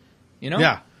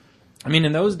 Yeah. I mean,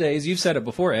 in those days, you've said it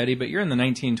before, Eddie, but you're in the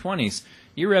 1920s.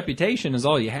 Your reputation is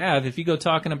all you have. If you go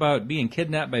talking about being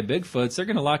kidnapped by Bigfoots, they're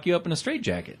going to lock you up in a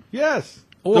straitjacket. Yes.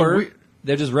 Or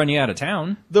they'll just run you out of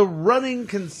town. The running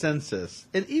consensus,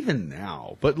 and even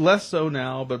now, but less so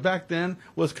now, but back then,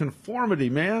 was conformity,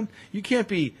 man. You can't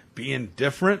be being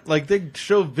different. They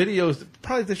show videos,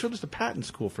 probably they showed this to Patton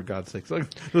School, for God's sakes.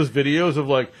 Those videos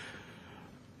of,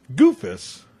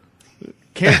 Goofus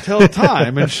can't tell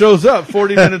time and shows up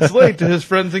 40 minutes late to his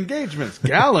friend's engagements.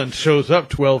 Gallant shows up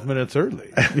 12 minutes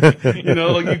early.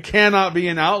 You cannot be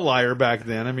an outlier back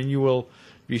then. I mean, you will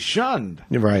be shunned.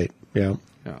 Right, yeah.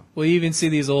 Yeah. Well, you even see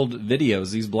these old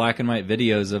videos, these black and white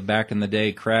videos of back in the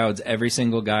day crowds. Every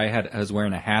single guy was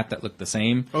wearing a hat that looked the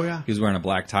same. Oh, yeah. He was wearing a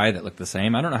black tie that looked the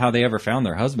same. I don't know how they ever found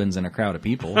their husbands in a crowd of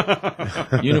people.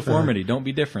 Uniformity, don't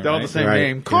be different. They're all the same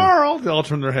name. Yeah. Carl! They all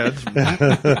turn their heads.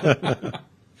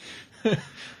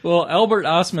 Well, Albert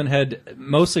Ostman had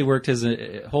mostly worked his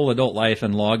whole adult life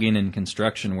in logging and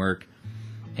construction work.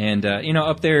 And,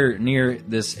 up there near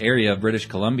this area of British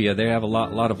Columbia, they have a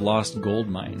lot of lost gold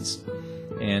mines.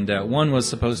 And one was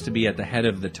supposed to be at the head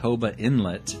of the Toba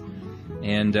Inlet.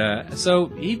 And so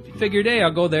he figured, hey,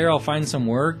 I'll go there, I'll find some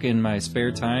work in my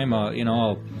spare time.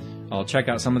 I'll check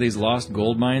out some of these lost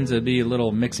gold mines. It'd be a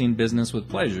little mixing business with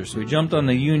pleasure. So he jumped on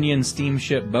the Union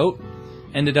steamship boat,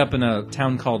 ended up in a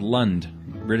town called Lund,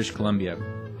 British Columbia.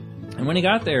 And when he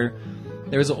got there,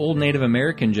 there was an old Native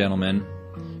American gentleman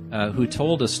who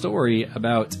told a story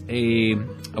about a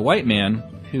white man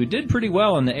who did pretty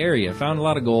well in the area, found a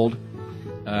lot of gold,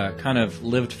 kind of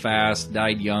lived fast,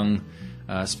 died young,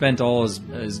 spent all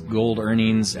his gold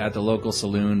earnings at the local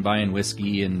saloon buying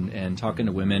whiskey and talking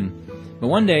to women. But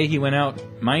one day he went out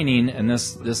mining, and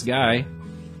this guy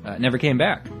never came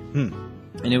back.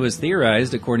 And it was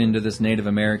theorized, according to this Native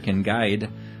American guide,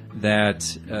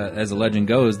 that, as the legend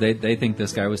goes, they think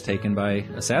this guy was taken by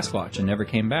a Sasquatch and never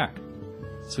came back.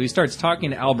 So he starts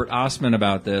talking to Albert Ostman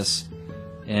about this,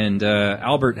 and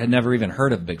Albert had never even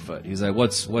heard of Bigfoot. He's like,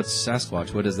 what's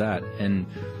Sasquatch? What is that? And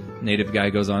Native guy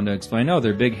goes on to explain, no,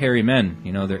 they're big hairy men.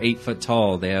 They're 8 foot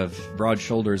tall. They have broad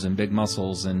shoulders and big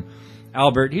muscles. And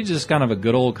Albert, he's just kind of a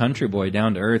good old country boy,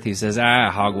 down to earth. He says,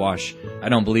 hogwash. I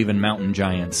don't believe in mountain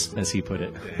giants, as he put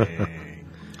it.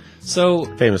 So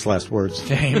famous last words.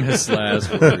 Famous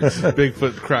last words.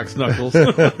 Bigfoot cracks knuckles.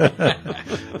 Got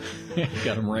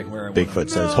him right where I want him. Bigfoot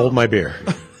says, "Hold my beer."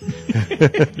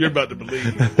 You're about to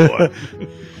believe me, boy.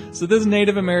 So this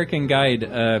Native American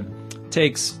guide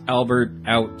takes Albert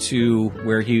out to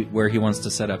where he wants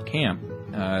to set up camp.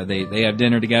 They have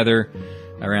dinner together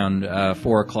around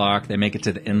 4 o'clock. They make it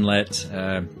to the inlet,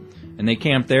 and they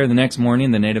camp there. The next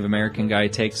morning, the Native American guy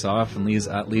takes off and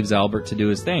leaves Albert to do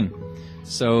his thing.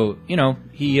 So,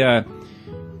 he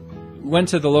went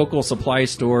to the local supply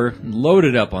store,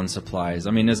 loaded up on supplies.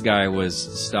 I mean, this guy was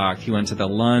stocked. He went to the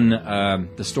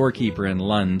the storekeeper in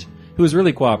Lund, who was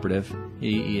really cooperative.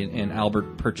 He and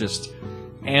Albert purchased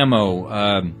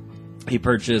ammo. He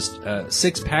purchased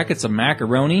 6 packets of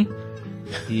macaroni.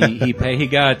 He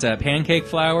got pancake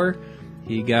flour.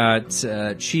 He got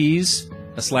cheese,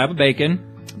 a slab of bacon,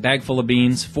 a bag full of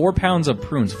beans, 4 pounds of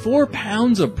prunes. 4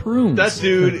 pounds of prunes. That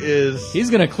dude is... He's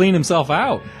going to clean himself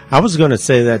out. I was going to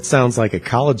say that sounds like a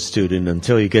college student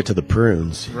until you get to the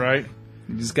prunes. Right.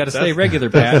 You just got to stay regular,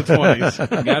 Pat. That's the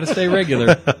 20s. Got to stay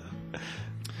regular.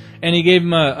 And he gave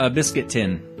him a biscuit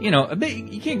tin.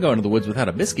 You can't go into the woods without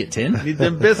a biscuit tin. Need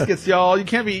them biscuits, y'all. You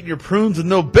can't be eating your prunes with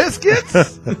no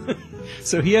biscuits.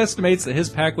 So he estimates that his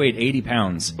pack weighed 80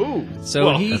 pounds. Ooh. So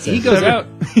well, he goes out.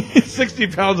 60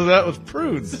 pounds of that was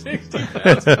prunes. 60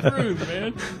 pounds of prunes,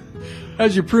 man.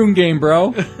 How's your prune game,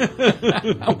 bro?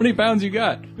 How many pounds you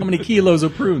got? How many kilos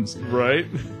of prunes? Right.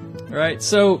 Right,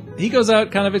 so he goes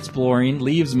out kind of exploring,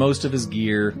 leaves most of his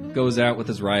gear, goes out with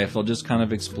his rifle, just kind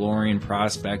of exploring,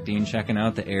 prospecting, checking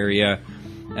out the area.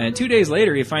 And 2 days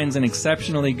later, he finds an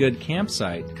exceptionally good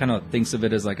campsite. Kind of thinks of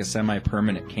it as like a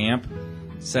semi-permanent camp.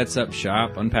 Sets up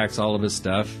shop, unpacks all of his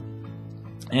stuff.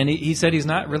 And he said he's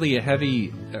not really a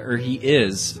heavy, or he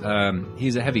is,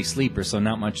 he's a heavy sleeper, so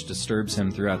not much disturbs him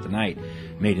throughout the night.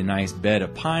 Made a nice bed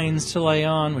of pines to lay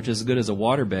on, which is as good as a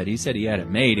waterbed. He said he had it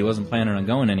made. He wasn't planning on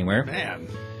going anywhere. Man.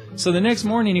 So the next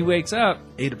morning he wakes up.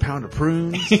 Ate a pound of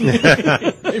prunes.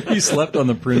 Maybe he slept on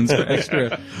the prunes for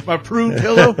extra. My prune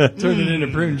pillow. Turned it into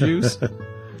prune juice.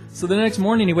 So the next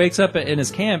morning he wakes up in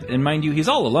his camp, and mind you, he's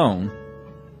all alone.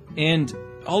 And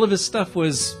all of his stuff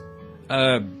was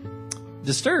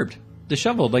disturbed,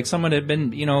 disheveled, like someone had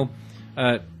been,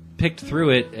 picked through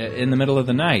it in the middle of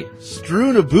the night.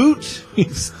 Strewn a boot?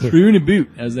 Strewn a boot,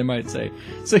 as they might say.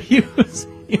 So he was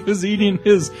eating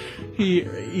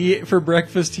for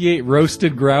breakfast he ate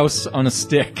roasted grouse on a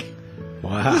stick.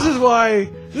 Wow. This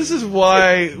is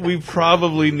why we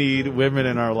probably need women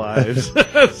in our lives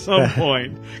at some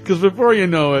point. Because before you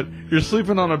know it, you're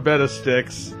sleeping on a bed of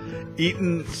sticks,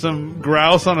 eating some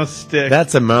grouse on a stick.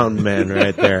 That's a mountain man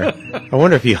right there. I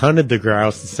wonder if he hunted the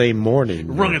grouse the same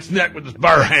morning. Wrung its neck with his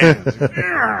bare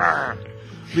hands.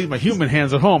 Leave my human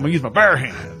hands at home and use my bare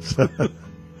hands.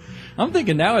 I'm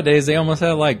thinking nowadays they almost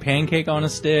have like pancake on a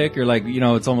stick, or like,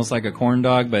 it's almost like a corn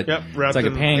dog, but it's like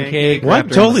a pancake. Well,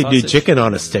 I'd totally do chicken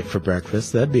on a stick for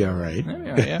breakfast. That'd be all right.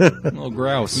 Yeah. A little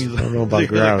grouse. I don't know about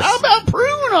grouse. How about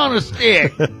prune on a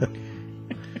stick?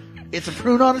 It's a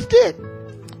prune on a stick.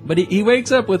 But he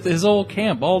wakes up with his whole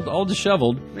camp all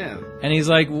disheveled. Man. And he's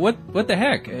like, what the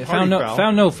heck? Found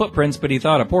no footprints, but he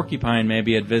thought a porcupine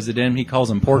maybe had visited him. He calls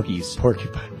them porkies.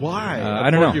 Porcupine. Why?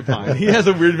 I don't know. He has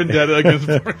a weird vendetta against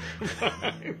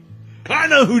porcupine. I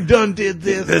know who done did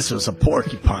this. This was a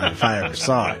porcupine if I ever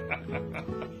saw it.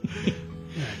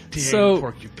 Dang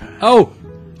porcupine. Oh,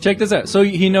 check this out. So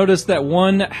he noticed that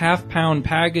 1/2 pound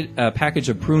package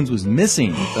of prunes was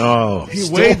missing. Oh. He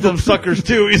weighed them suckers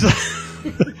too. He's like...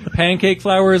 Pancake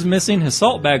flour is missing. His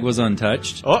salt bag was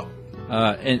untouched. Oh.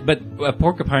 But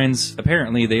porcupines,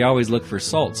 apparently, they always look for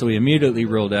salt. So he immediately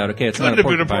ruled out, okay, it's not a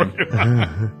porcupine.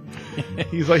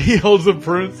 He's like, he holds the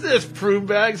prunes. This prune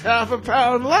bag's 1/2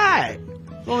 pound light.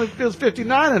 It only feels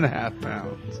 59.5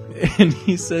 pounds. And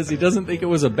he says he doesn't think it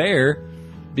was a bear,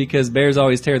 because bears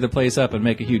always tear the place up and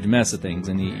make a huge mess of things.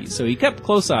 And so he kept a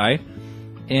close eye.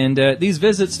 And these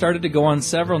visits started to go on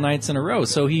several nights in a row.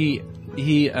 So he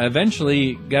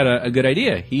eventually got a good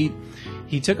idea. He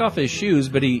took off his shoes,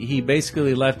 but he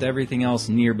basically left everything else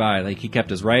nearby. Like, he kept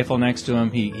his rifle next to him.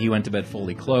 He went to bed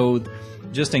fully clothed,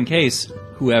 just in case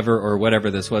whoever or whatever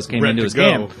this was came into his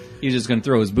camp. He's just going to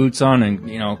throw his boots on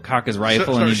and cock his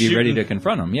rifle, and he'd be ready to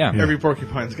confront him. Yeah. Every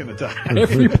porcupine's going to die.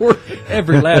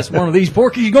 Every last one of these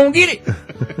porkies going to get it.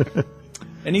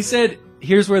 And he said,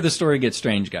 here's where the story gets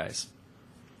strange, guys.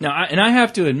 Now, I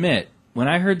have to admit, when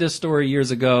I heard this story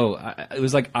years ago, it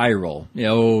was like eye roll.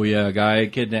 Oh yeah, guy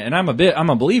kidnapped. And I'm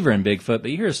a believer in Bigfoot, but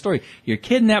you hear a story, you're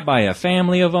kidnapped by a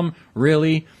family of them,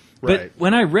 really? Right. But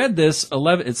when I read this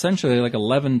essentially like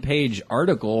 11-page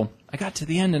article, I got to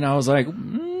the end and I was like,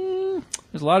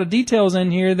 There's a lot of details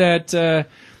in here that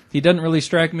he doesn't really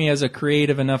strike me as a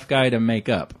creative enough guy to make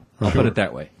up. I'll put it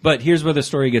that way. But here's where the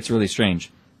story gets really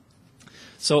strange.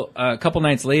 So a couple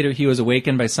nights later, he was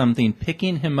awakened by something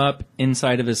picking him up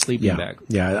inside of his sleeping bag.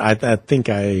 Yeah, I think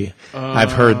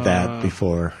I've heard that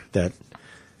before. That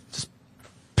just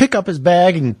pick up his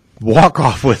bag and walk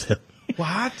off with him.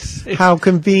 What? How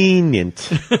convenient.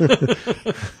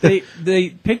 They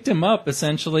picked him up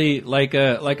essentially like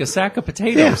a sack of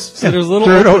potatoes. Yeah. So there's a little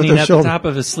Threw it over opening the at shoulder. the top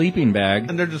of his sleeping bag.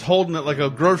 And they're just holding it like a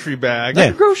grocery bag.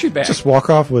 Like a grocery bag. Just walk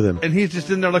off with him. And he's just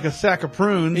in there like a sack of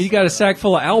prunes. You got a sack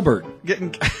full of Albert.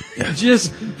 Getting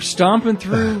Just stomping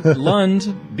through Lund,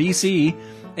 BC,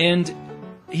 and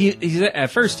he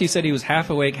at first he said he was half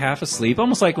awake, half asleep,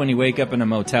 almost like when you wake up in a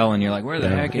motel and you're like, where the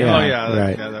heck am I? Oh yeah,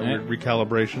 Right. that weird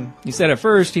recalibration. He said at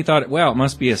first he thought, well, it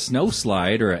must be a snow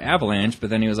slide or an avalanche, but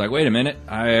then he was like, wait a minute,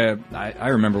 I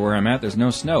remember where I'm at. There's no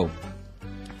snow.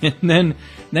 And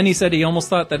then he said he almost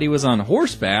thought that he was on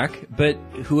horseback, but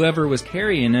whoever was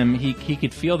carrying him, he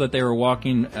could feel that they were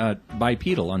walking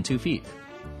bipedal on 2 feet.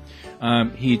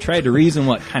 He tried to reason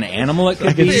what kind of animal it could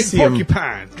I could be. see him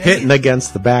Porcupine. hitting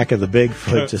against the back of the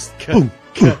Bigfoot, just boom.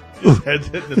 His head's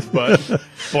hitting his butt.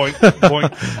 Boink, boink,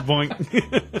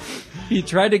 boink. He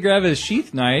tried to grab his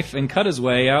sheath knife and cut his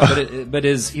way out, but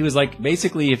he was like,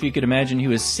 basically, if you could imagine, he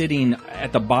was sitting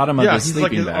at the bottom of his he's like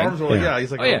sleeping his bag. arms were like,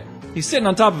 he's like, Oh yeah, he's sitting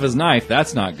on top of his knife.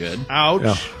 That's not good.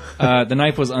 ouch. The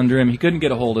knife was under him. He couldn't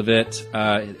get a hold of it.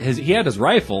 He had his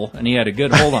rifle, and he had a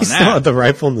good hold on He still had that. the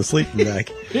rifle in the sleeping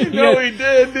bag. No, he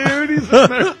did, dude. He's in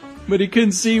there. But he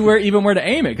couldn't see where to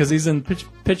aim it because he's in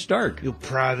pitch dark. You'll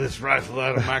pry this rifle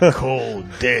out of my cold,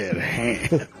 dead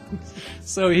hand.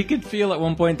 So he could feel at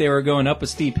one point they were going up a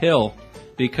steep hill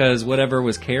because whatever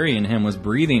was carrying him was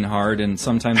breathing hard and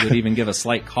sometimes would even give a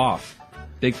slight cough.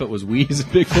 Bigfoot was wheezing.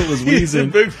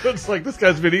 Bigfoot's like, this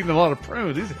guy's been eating a lot of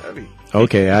prunes. He's heavy.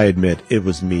 Okay, I admit, it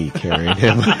was me carrying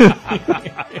him.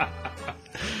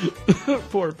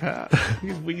 Poor Pat.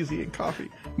 He's wheezy and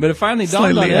coffee. But it finally dawned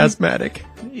on Slightly him. asthmatic.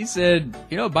 He said,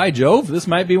 by Jove, this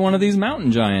might be one of these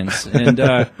mountain giants. And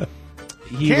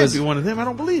he Can't be one of them. I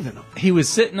don't believe in them. He was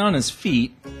sitting on his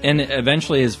feet, and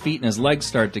eventually his feet and his legs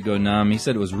start to go numb. He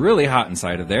said it was really hot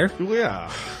inside of there.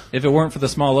 Yeah. If it weren't for the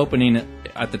small opening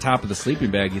at the top of the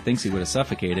sleeping bag, he thinks he would have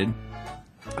suffocated.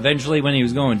 Eventually, when he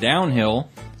was going downhill,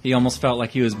 he almost felt like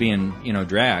he was being,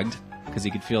 dragged because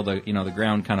he could feel the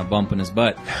ground kind of bumping his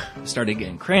butt. He started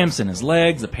getting cramps in his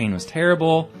legs. The pain was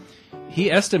terrible.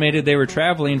 He estimated they were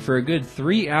traveling for a good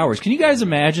 3 hours. Can you guys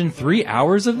imagine 3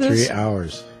 hours of this? 3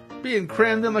 hours. Being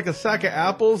crammed in like a sack of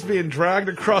apples, being dragged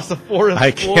across the forest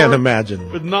I floor can't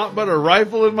imagine. with not but a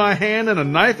rifle in my hand and a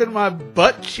knife in my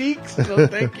butt cheeks. No,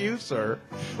 thank you, sir.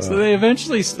 So they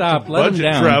eventually stopped, let him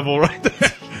Budget down. travel right there.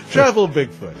 Travel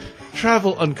Bigfoot.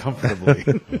 Travel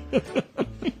uncomfortably.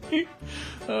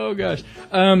 Oh, gosh.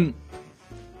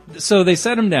 So they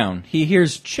set him down. He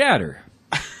hears chatter,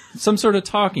 some sort of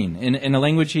talking in a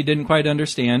language he didn't quite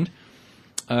understand.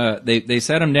 They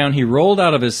set him down. He rolled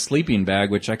out of his sleeping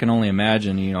bag, which I can only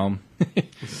imagine,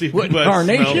 what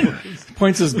incarnation?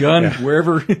 Points his gun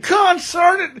wherever.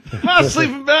 Concern it! My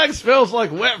sleeping bag smells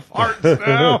like wet farts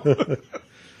now.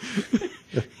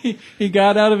 He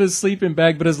got out of his sleeping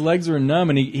bag, but his legs were numb,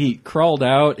 and he crawled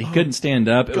out. He couldn't stand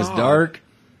up. It was dark.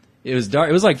 It was dark.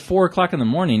 It was like 4 o'clock in the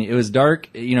morning. It was dark.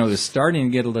 It was starting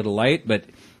to get a little light, but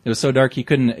it was so dark he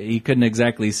couldn't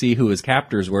exactly see who his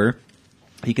captors were.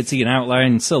 He could see an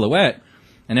outline silhouette,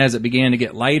 and as it began to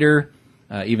get lighter,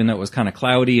 even though it was kind of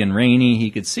cloudy and rainy, he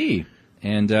could see.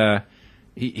 And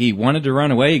he wanted to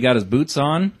run away. He got his boots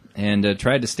on and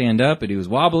tried to stand up, but he was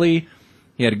wobbly.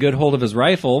 He had a good hold of his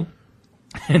rifle,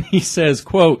 and he says,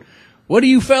 quote, "What do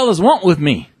you fellas want with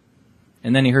me?"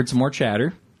 And then he heard some more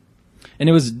chatter, and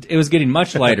it was getting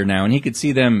much lighter now, and he could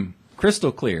see them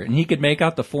crystal clear, and he could make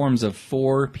out the forms of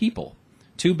 4 people,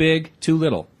 2 big, 2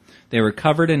 little. They were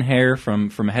covered in hair from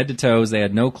head to toes. They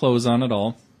had no clothes on at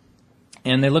all.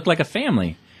 And they looked like a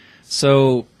family.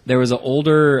 So there was an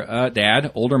older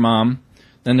dad, older mom.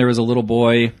 Then there was a little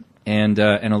boy and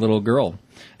a little girl.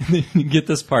 Get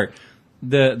this part.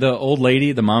 The old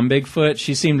lady, the mom Bigfoot,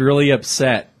 she seemed really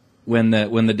upset when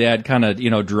the dad kind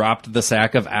of, dropped the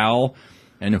sack of Al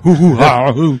and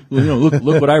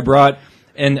look what I brought.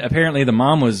 And apparently the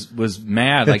mom was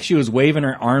mad, like she was waving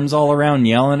her arms all around,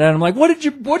 yelling at him, like, "What'd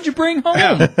you bring home?"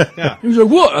 Yeah. He was like,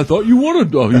 "What? I thought you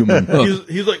wanted a human."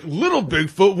 He's like, little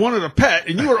Bigfoot wanted a pet,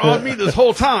 and you were on me this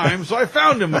whole time, so I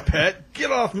found him a pet.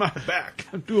 Get off my back.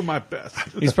 I'm doing my best.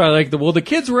 He's probably like, the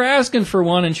kids were asking for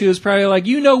one, and she was probably like,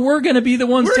 we're going to be the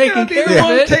ones taking care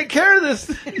of it. Take care of this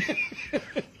thing.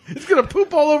 It's going to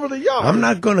poop all over the yard. I'm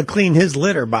not going to clean his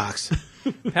litter box.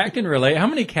 Pat can relate. How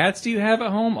many cats do you have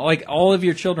at home? Like, all of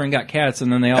your children got cats,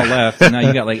 and then they all left, and now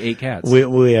you got like 8 cats.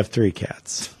 We have 3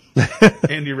 cats.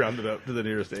 And you rounded up to the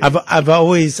nearest 8. I've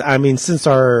always, I mean, since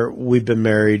we've been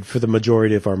married, for the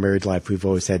majority of our married life, we've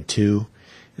always had 2.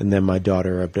 And then my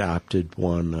daughter adopted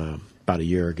one about a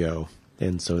year ago.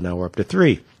 And so now we're up to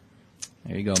 3.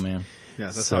 There you go, man. Yeah,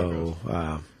 that's how it goes.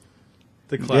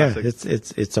 The Yeah,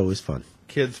 classic. it's always fun.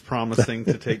 Kids promising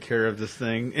to take care of this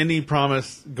thing. Any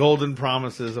promise, golden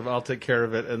promises of I'll take care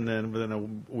of it, and then within a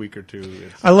week or 2,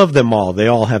 it's... I love them all. They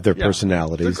all have their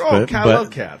personalities. I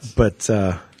love cats. But,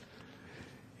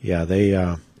 yeah,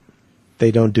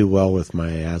 they don't do well with my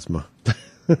asthma.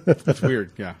 That's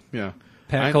weird. Yeah.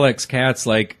 Pat collects cats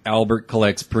like Albert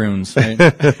collects prunes. Right?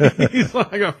 He's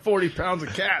like, I got 40 pounds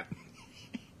of cat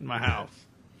in my house.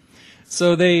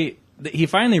 So he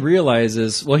finally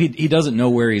realizes, well, he doesn't know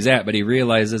where he's at, but he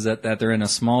realizes that they're in a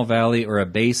small valley or a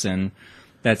basin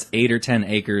that's 8 or 10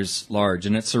 acres large,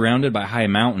 and it's surrounded by high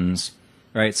mountains,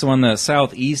 right? So on the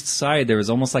southeast side, there was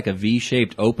almost like a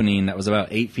V-shaped opening that was about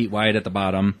 8 feet wide at the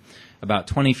bottom, about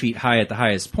 20 feet high at the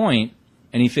highest point,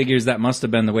 and he figures that must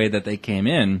have been the way that they came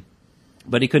in,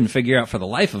 but he couldn't figure out for the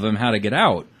life of him how to get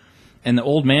out. And the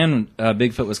old man,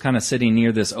 Bigfoot, was kind of sitting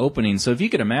near this opening. So if you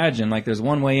could imagine, like, there's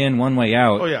one way in, one way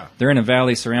out. Oh, yeah. They're in a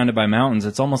valley surrounded by mountains.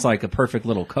 It's almost like a perfect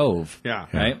little cove. Yeah.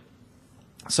 Right?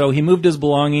 So he moved his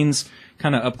belongings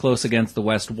kind of up close against the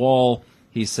west wall.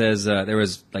 He says there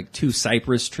was, like, 2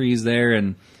 cypress trees there,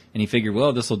 and he figured,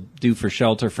 well, this will do for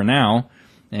shelter for now.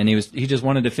 And he just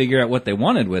wanted to figure out what they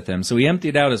wanted with him. So he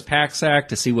emptied out his pack sack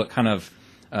to see what kind of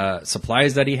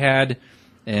supplies that he had.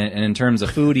 And in terms of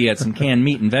food, he had some canned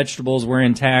meat and vegetables were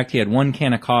intact. He had 1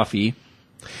 can of coffee.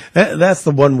 That's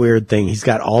the one weird thing. He's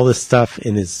got all this stuff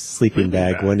in his sleeping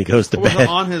bag when he goes to bed.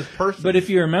 On his person. But if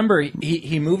you remember,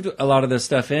 he moved a lot of this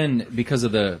stuff in because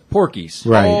of the porkies.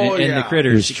 Right. And the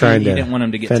critters. He was trying he to didn't want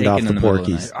them to get fend taken off in the the middle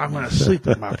porkies. of the night. I'm going to sleep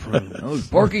with my prunes. Oh,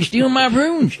 porky stealing my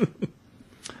prunes.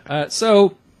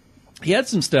 So he had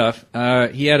some stuff.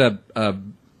 He had a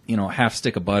half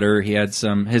stick of butter. He had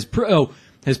some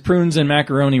his prunes and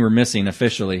macaroni were missing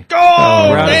officially.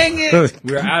 Oh, dang it!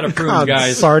 We're out of prunes,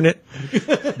 guys. Darn it.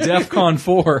 DEFCON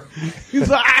 4. He's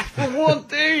like, I asked for one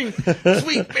thing.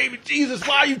 Sweet baby Jesus,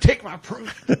 why you take my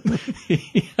prunes?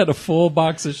 He had a full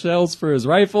box of shells for his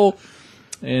rifle.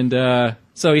 And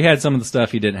so he had some of the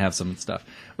stuff. He didn't have some of the stuff.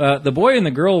 The boy and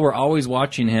the girl were always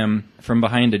watching him from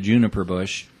behind a juniper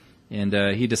bush. And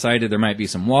he decided there might be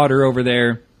some water over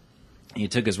there. He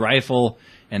took his rifle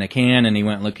and a can, and he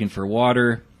went looking for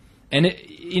water. And,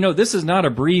 this is not a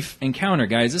brief encounter,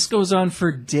 guys. This goes on for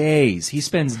days. He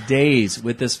spends days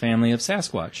with this family of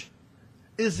Sasquatch.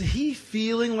 Is he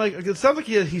feeling like... It sounds like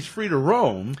he's free to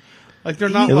roam. Like, they're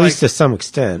not At least to some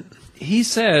extent. He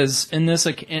says in this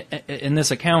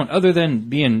account, other than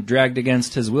being dragged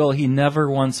against his will, he never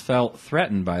once felt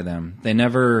threatened by them. They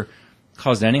never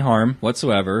caused any harm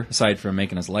whatsoever, aside from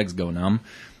making his legs go numb.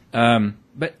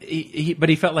 But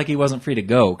he felt like he wasn't free to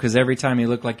go, because every time he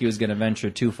looked like he was going to venture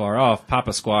too far off,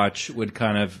 Papa Squatch would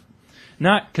kind of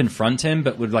not confront him,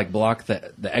 but would like block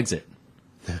the exit.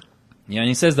 Yeah, and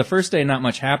he says the first day not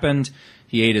much happened.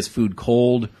 He ate his food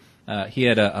cold. He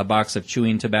had a box of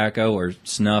chewing tobacco, or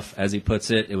snuff, as he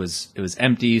puts it. It was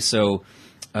empty, so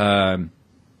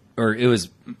or it was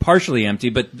partially empty.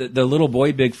 But the little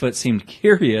boy Bigfoot seemed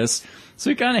curious. So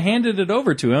he kind of handed it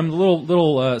over to him. The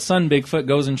little son Bigfoot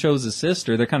goes and shows his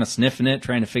sister. They're kind of sniffing it,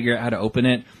 trying to figure out how to open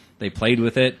it. They played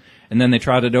with it. And then they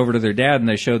trotted over to their dad, and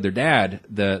they showed their dad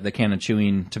the can of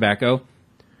chewing tobacco.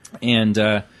 And,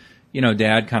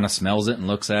 Dad kind of smells it and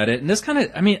looks at it. And this kind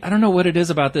of, I don't know what it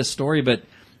is about this story, but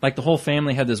like the whole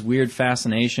family had this weird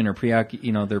fascination, or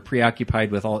they're preoccupied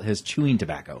with all his chewing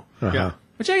tobacco. Uh-huh. Yeah.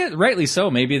 Which rightly so.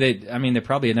 Maybe they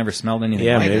probably had never smelled anything.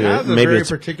 Yeah, like It that. has a maybe very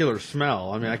it's- particular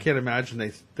smell. I can't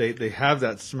imagine they have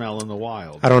that smell in the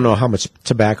wild. I don't know how much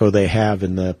tobacco they have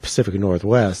in the Pacific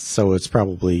Northwest, so it's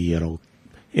probably,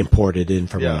 imported in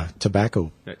from Yeah. a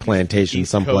tobacco plantation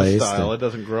East Coast someplace. style. It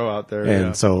doesn't grow out there. And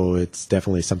yeah. so it's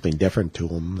definitely something different to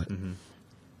them that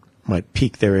might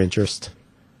pique their interest.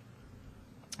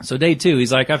 So day 2,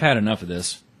 he's like, I've had enough of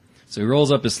this. So he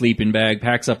rolls up his sleeping bag,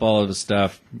 packs up all of his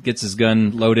stuff, gets his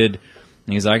gun loaded,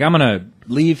 and he's like, I'm going to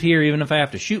leave here even if I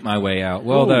have to shoot my way out.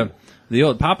 Well, the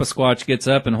old Papa Squatch gets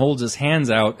up and holds his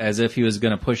hands out as if he was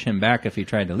going to push him back if he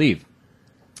tried to leave.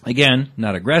 Again,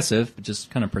 not aggressive, but just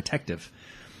kind of protective.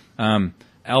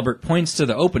 Albert points to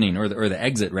the opening, or the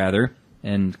exit rather,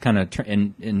 and kind of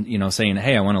saying,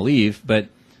 hey, I want to leave. But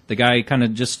the guy kind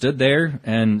of just stood there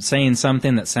and saying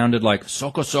something that sounded like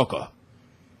 "soka soka."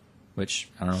 which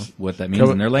I don't know what that means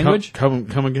in their language. Come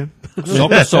again?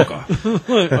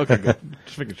 Soka. Okay, good.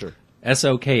 Just making sure.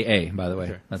 Soka, by the way.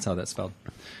 Okay. That's how that's spelled.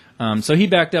 So he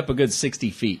backed up a good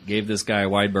 60 feet, gave this guy a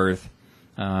wide berth.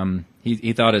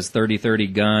 He thought his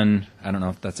 30-30 gun, I don't know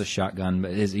if that's a shotgun,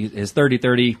 but his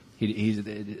 30-30,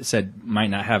 he said might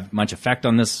not have much effect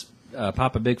on this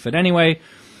Papa Bigfoot anyway.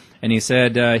 And he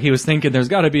said he was thinking there's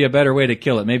got to be a better way to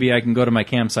kill it. Maybe I can go to my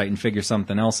campsite and figure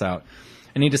something else out.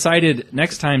 And he decided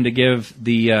next time to give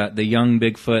the young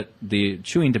Bigfoot the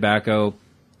chewing tobacco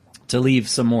to leave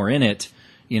some more in it,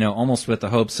 you know, almost with the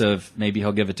hopes of maybe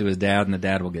he'll give it to his dad and the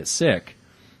dad will get sick.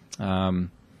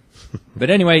 But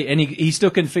anyway, and he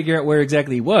still couldn't figure out where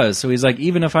exactly he was. So he's like,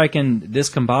 even if I can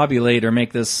discombobulate or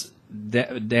make this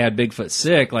dad Bigfoot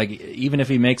sick, like even if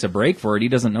he makes a break for it, he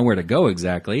doesn't know where to go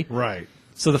exactly. Right.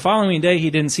 So the following day, he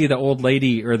didn't see the old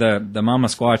lady or the mama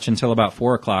squatch until about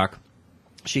 4 o'clock.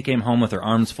 She came home with her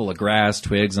arms full of grass,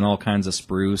 twigs, and all kinds of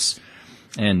spruce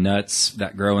and nuts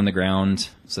that grow in the ground.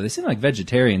 So they seem like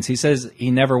vegetarians. He says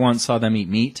he never once saw them eat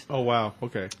meat. Oh, wow.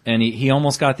 Okay. And he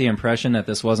almost got the impression that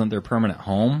this wasn't their permanent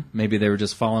home. Maybe they were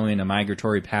just following a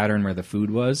migratory pattern where the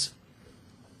food was.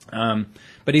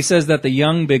 But he says that the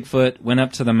young Bigfoot went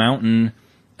up to the mountain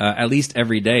at least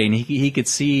every day, and he could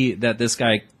see that this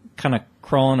guy kind of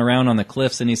crawling around on the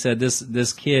cliffs, and he said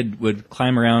this kid would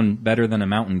climb around better than a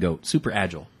mountain goat, super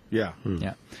agile. Yeah.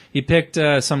 Yeah. He picked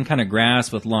some kind of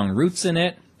grass with long roots in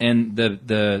it, and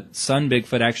the son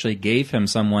Bigfoot actually gave him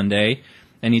some one day,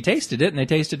 and he tasted it, and they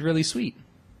tasted really sweet.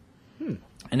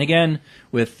 And again,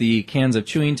 with the cans of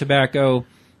chewing tobacco,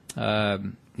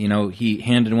 you know, he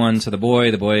handed one to the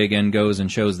boy. The boy again goes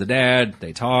and shows the dad.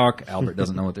 They talk. Albert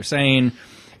doesn't know what they're saying.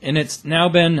 And it's now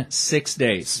been 6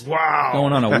 days. Wow.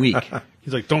 Going on a week.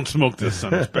 He's like, don't smoke this,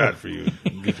 son. It's bad for you.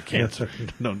 You get the cancer.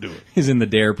 Don't do it. He's in the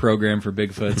DARE program for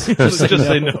Bigfoots. Just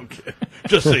say no.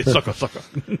 Just say sucker.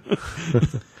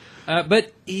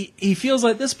 But he feels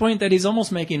at this point that he's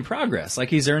almost making progress. Like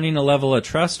he's earning a level of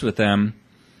trust with them.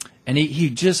 And he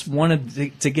just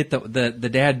wanted to get the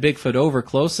dad Bigfoot over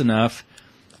close enough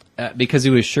because he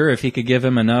was sure if he could give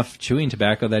him enough chewing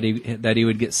tobacco that he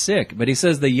would get sick. But he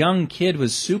says the young kid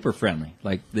was super friendly.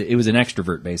 Like it was an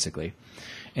extrovert, basically.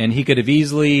 And he could have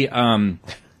easily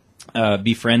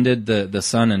befriended the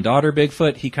son and daughter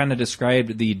Bigfoot. He kind of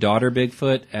described the daughter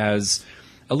Bigfoot as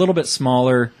a little bit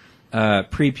smaller,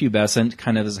 prepubescent,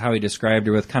 kind of is how he described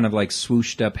her, with kind of like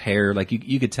swooshed up hair. Like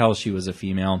you could tell she was a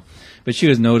female, but she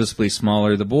was noticeably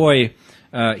smaller. The boy,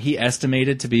 he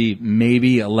estimated to be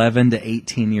maybe 11 to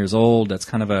 18 years old. That's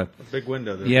kind of a big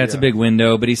window there. Yeah, it's a big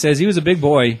window. But he says he was a big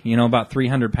boy, you know, about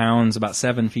 300 pounds, about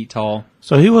 7 feet tall.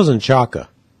 So he wasn't Chaka.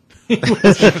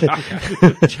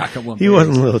 Chaka he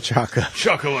wasn't little Chaka.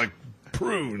 Chaka like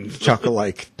prunes. Chaka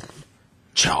like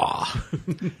chaw.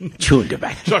 Chewing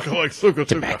tobacco. Chaka like suka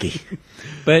tobacco.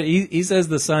 But he says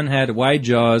the son had wide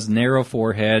jaws, narrow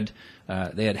forehead.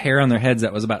 They had hair on their heads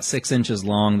that was about 6 inches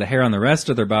long. The hair on the rest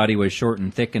of their body was short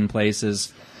and thick in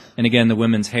places. And again, the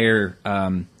women's hair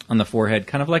on the forehead,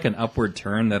 kind of like an upward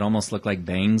turn that almost looked like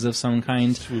bangs of some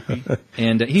kind. Swoopy.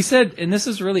 And he said, and this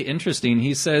is really interesting,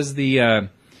 he says the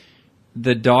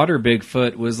daughter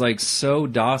Bigfoot was like so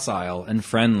docile and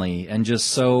friendly and just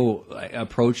so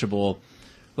approachable.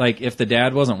 Like if the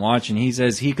dad wasn't watching, he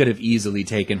says he could have easily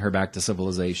taken her back to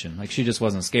civilization. Like she just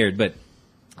wasn't scared, but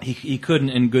he couldn't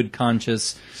in good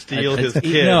conscience steal his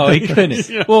kid. No, he couldn't.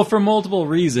 Yeah. Well, for multiple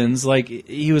reasons. Like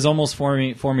he was almost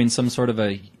forming some sort of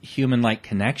a human-like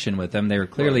connection with them. They were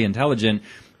clearly intelligent,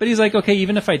 but he's like, okay,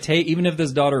 even if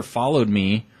this daughter followed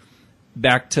me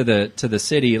back to the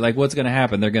city, like what's going to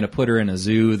happen? They're going to put her in a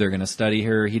zoo. They're going to study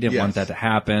her. He didn't want that to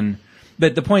happen.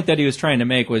 But the point that he was trying to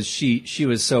make was she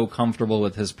was so comfortable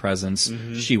with his presence,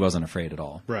 she wasn't afraid at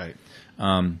all. Right.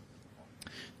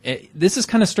 This is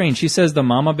kind of strange. She says the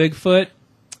mama Bigfoot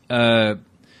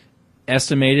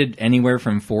estimated anywhere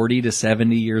from 40 to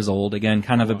 70 years old. Again,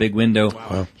 kind of a big window.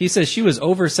 Wow. He says she was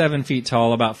over 7 feet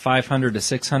tall, about 500 to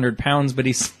 600 pounds. But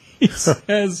he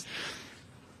says,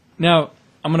 now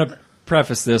I'm going to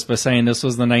preface this by saying this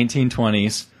was the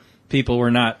 1920s. People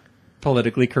were not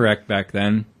politically correct back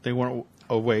then. They weren't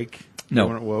awake. No.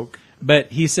 They weren't woke.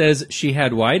 But he says she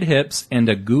had wide hips and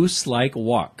a goose-like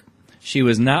walk. She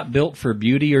was not built for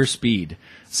beauty or speed.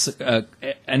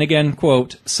 And again,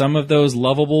 quote, some of those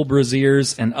lovable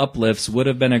brasiers and uplifts would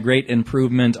have been a great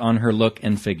improvement on her look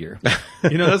and figure.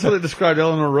 You know, that's how they described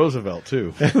Eleanor Roosevelt,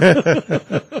 too.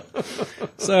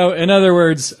 So, in other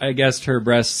words, I guess her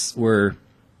breasts were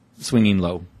swinging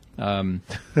low.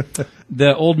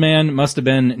 The old man must have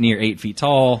been near 8 feet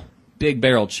tall, big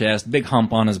barrel chest, big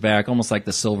hump on his back, almost like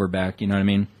the silverback, you know what I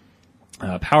mean?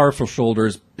 Powerful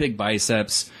shoulders, big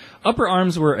biceps, upper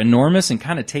arms were enormous and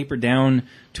kind of tapered down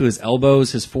to his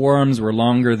elbows. His forearms were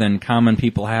longer than common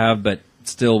people have, but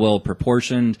still well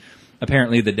proportioned.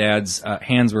 Apparently the dad's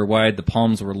hands were wide, the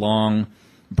palms were long,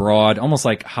 broad, almost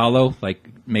like hollow, like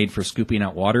made for scooping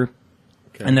out water.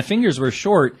 Okay. And the fingers were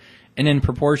short and in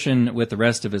proportion with the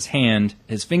rest of his hand.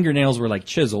 His fingernails were like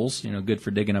chisels, good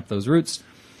for digging up those roots.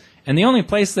 And the only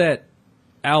place that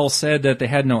Al said that they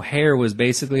had no hair was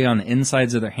basically on the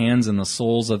insides of their hands and the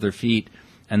soles of their feet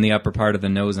and the upper part of the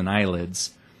nose and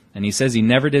eyelids. And he says he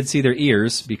never did see their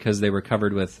ears because they were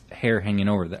covered with hair hanging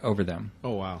over them.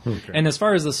 Oh, wow. Okay. And as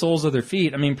far as the soles of their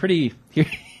feet, I mean, pretty...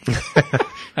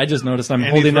 I just noticed I'm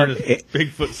holding up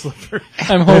Bigfoot slipper.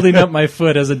 I'm holding up my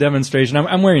foot as a demonstration.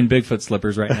 I'm wearing Bigfoot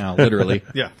slippers right now, literally.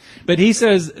 Yeah. But he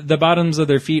says the bottoms of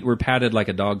their feet were padded like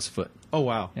a dog's foot. Oh,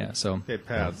 wow. Yeah, so... Okay,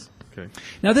 pads. Okay.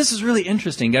 Now, this is really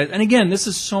interesting, guys. And again, this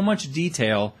is so much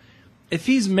detail. If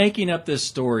he's making up this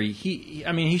story,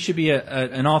 he should be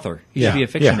an author. He should be a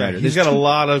fiction writer. He's got a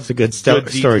lot of good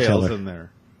storyteller in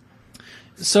there.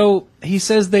 So he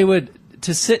says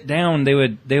to sit down, they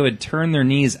would turn their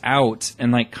knees out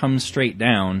and like come straight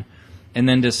down, and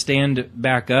then to stand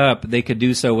back up, they could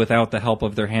do so without the help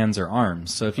of their hands or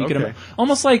arms. So if you could,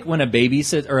 almost like when a baby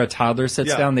sits or a toddler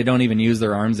sits down, they don't even use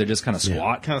their arms; they just kind of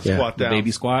squat, squat down,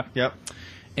 baby squat. Yep.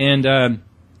 And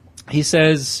he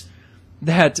says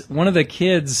that one of the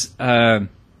kids. It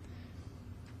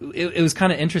was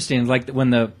kind of interesting. Like when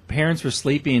the parents were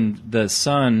sleeping, the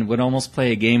son would almost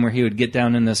play a game where he would get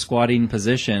down in the squatting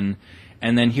position,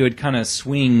 and then he would kind of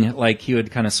swing,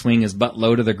 his butt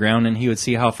low to the ground, and he would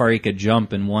see how far he could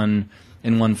jump in one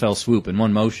fell swoop, in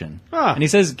one motion. Ah. And he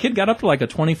says the kid got up to like a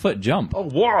 20-foot jump. Oh,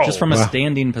 wow. Just from a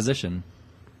standing position.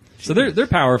 So they're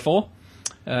powerful.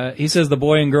 He says the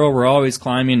boy and girl were always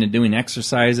climbing and doing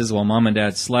exercises while mom and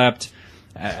dad slept.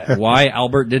 Why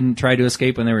Albert didn't try to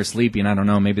escape when they were sleeping, I don't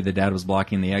know. Maybe the dad was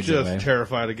blocking the exit way. Just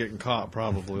terrified of getting caught,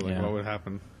 probably. What would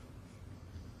happen?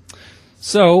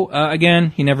 So,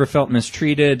 again, he never felt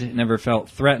mistreated, never felt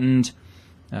threatened.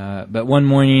 But one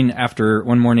morning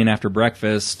after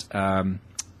breakfast,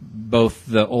 both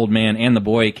the old man and the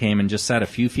boy came and just sat a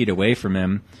few feet away from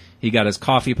him. He got his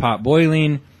coffee pot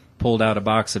boiling, pulled out a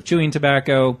box of chewing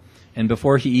tobacco, and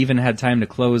before he even had time to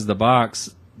close the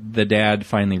box, the dad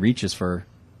finally reaches for,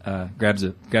 grabs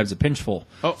a pinchful,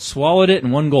 swallowed it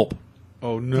in one gulp.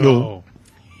 Oh, no.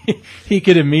 He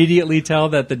could immediately tell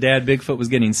that the dad Bigfoot was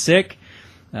getting sick.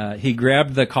 He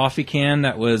grabbed the coffee can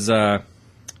that was kind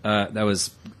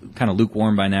of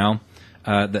lukewarm by now.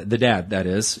 The dad, that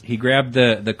is. He grabbed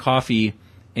the coffee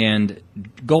and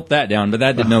gulped that down, but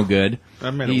that did no good.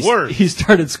 That made it worse. He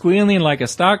started squealing like a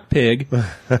stock pig,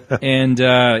 and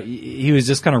he was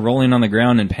just kind of rolling on the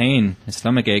ground in pain, his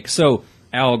stomach ache. So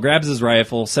Al grabs his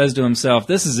rifle, says to himself,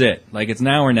 this is it. Like, it's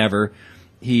now or never.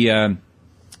 He kind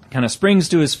of springs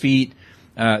to his feet.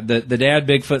 The dad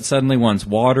Bigfoot suddenly wants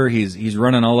water. He's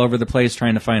running all over the place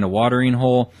trying to find a watering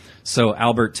hole. So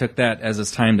Albert took that as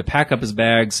his time to pack up his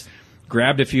bags,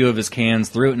 grabbed a few of his cans,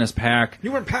 threw it in his pack.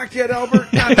 You weren't packed yet, Albert?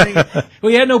 God dang it.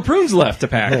 Well, he had no prunes left to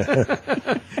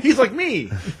pack. He's like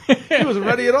me. He wasn't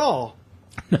ready at all.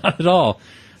 Not at all.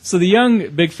 So the young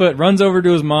Bigfoot runs over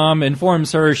to his mom,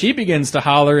 informs her. She begins to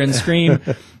holler and scream.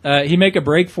 He make a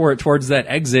break for it towards that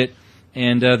exit,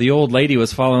 and the old lady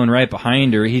was following right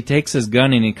behind her. He takes his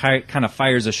gun and he kind of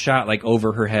fires a shot like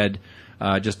over her head,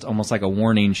 just almost like a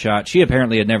warning shot. She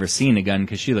apparently had never seen a gun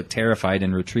because she looked terrified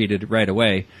and retreated right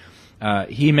away.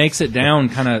 He makes it down,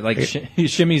 kind of like he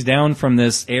shimmies down from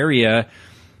this area,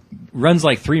 runs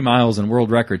like 3 miles in world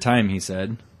record time, he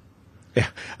said. Yeah,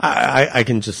 I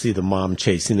can just see the mom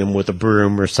chasing him with a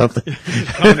broom or something.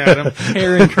 Coming at him.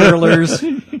 Hair and curlers.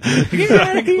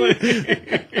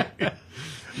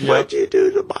 What'd you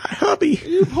do to my hubby?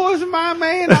 You poisoned my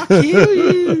man, I'll kill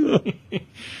you.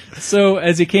 So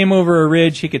as he came over a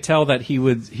ridge, he could tell that he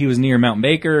was near Mount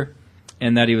Baker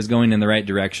and that he was going in the right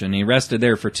direction. He rested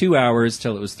there for 2 hours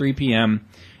till it was 3 p.m.,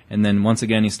 and then once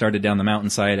again he started down the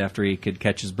mountainside after he could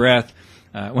catch his breath.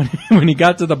 When he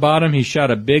got to the bottom, he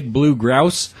shot a big blue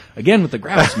grouse. Again with the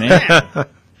grouse, man.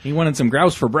 He wanted some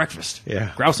grouse for breakfast.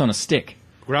 Yeah. Grouse on a stick.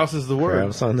 Grouse is the word.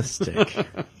 Grouse on the stick.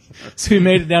 So he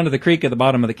made it down to the creek at the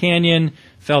bottom of the canyon,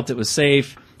 felt it was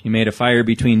safe. He made a fire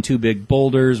between 2 big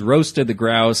boulders, roasted the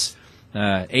grouse,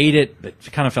 ate it, but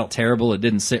kind of felt terrible. It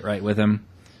didn't sit right with him.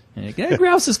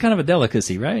 Grouse is kind of a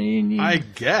delicacy, right? I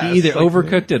guess. He either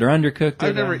overcooked it or undercooked it.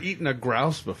 I've never eaten a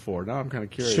grouse before. Now I'm kind of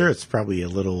curious. Sure, it's probably a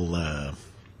little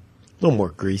more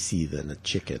greasy than a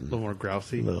chicken. A little more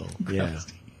grousey. Yeah.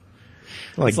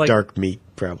 Like dark meat,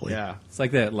 probably. Yeah. It's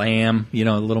like that lamb, a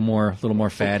little more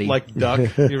fatty. Like duck.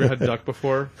 You ever had duck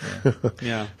before?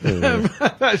 Yeah. I'm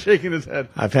not shaking his head.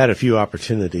 I've had a few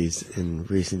opportunities in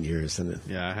recent years, and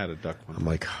I had a duck one. I'm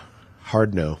like,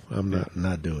 hard no. I'm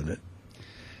not doing it.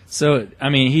 So, I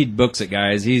mean, he books it,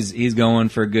 guys. He's going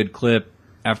for a good clip.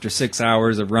 After 6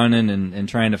 hours of running and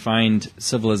trying to find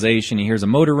civilization, he hears a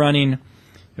motor running.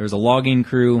 There was a logging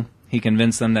crew. He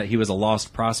convinced them that he was a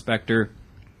lost prospector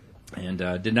and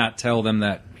did not tell them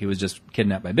that he was just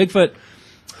kidnapped by Bigfoot.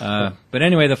 But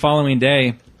anyway, the following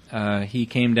day, he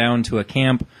came down to a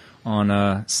camp on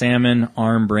a Salmon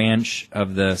Arm branch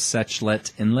of the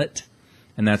Sechet Inlet,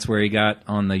 and that's where he got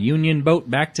on the Union boat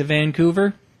back to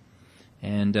Vancouver.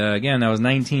 And again, that was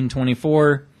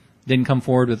 1924. Didn't come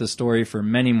forward with a story for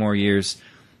many more years.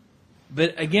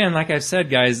 But again, like I've said,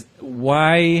 guys,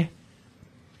 why...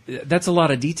 That's a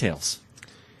lot of details.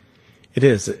 It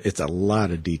is. It's a lot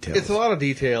of details. It's a lot of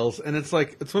details, and it's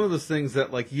one of those things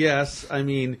that, like, yes, I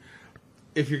mean,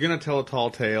 if you're going to tell a tall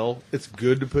tale, it's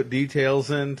good to put details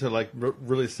in to, like,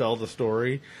 really sell the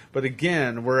story. But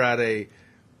again,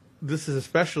 this is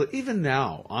especially, even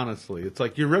now, honestly, it's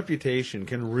like your reputation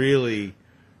can really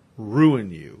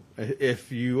ruin you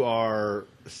if you are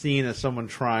seen as someone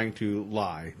trying to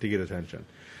lie to get attention.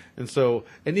 And so,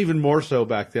 and even more so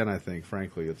back then, I think,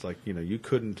 frankly, it's like, you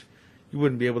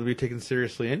wouldn't be able to be taken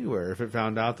seriously anywhere if it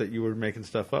found out that you were making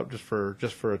stuff up just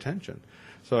for attention.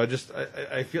 So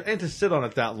I feel, and to sit on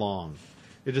it that long,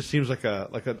 it just seems like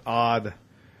an odd,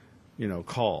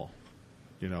 call,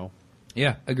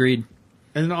 Yeah, agreed.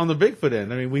 And on the Bigfoot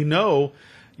end, I mean, we know,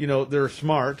 they're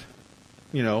smart,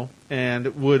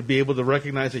 and would be able to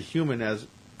recognize a human as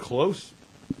close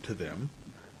to them,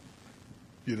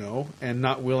 and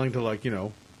not willing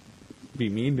to, be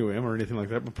mean to him or anything like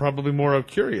that, but probably more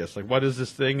curious, like, what is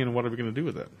this thing and what are we going to do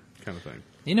with it, kind of thing.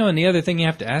 And the other thing you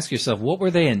have to ask yourself, what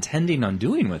were they intending on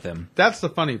doing with him? That's the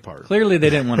funny part. Clearly they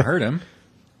didn't want to hurt him.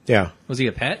 Yeah. Was he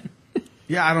a pet?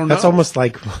 Yeah, I don't know. That's almost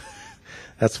like...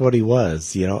 That's what he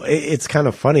was, It's kind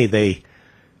of funny didn't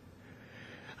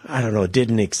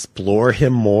explore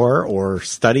him more or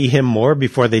study him more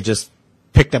before they just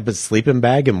picked up his sleeping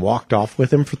bag and walked off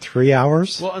with him for 3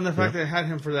 hours. Well, and the fact they had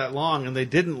him for that long and they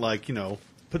didn't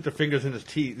put their fingers in his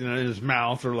teeth, in his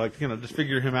mouth, or just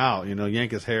figure him out,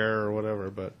 yank his hair or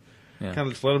whatever, but kind of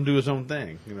just let him do his own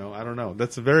thing. I don't know.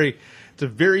 It's a very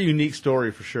unique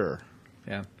story for sure.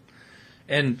 Yeah.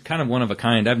 And kind of one of a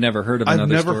kind. I've never heard of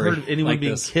another story. I've never heard of anyone like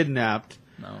being this. kidnapped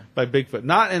by Bigfoot.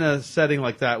 Not in a setting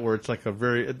like that where it's like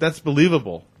that's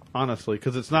believable, honestly,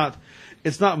 because it's not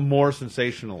more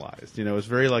sensationalized. It's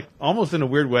very almost in a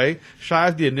weird way, shy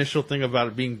of the initial thing about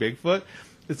it being Bigfoot.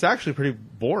 It's actually pretty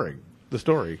boring, the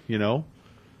story,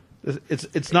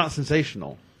 It's not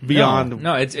sensational. Beyond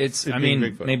it's I mean,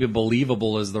 Bigfoot. Maybe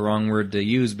believable is the wrong word to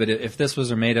use, but if this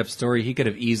was a made-up story, he could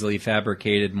have easily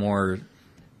fabricated more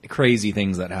crazy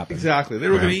things that happened. Exactly. They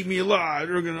were going to eat me alive.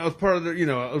 They were going to, as part of their,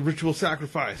 a ritual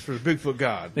sacrifice for the Bigfoot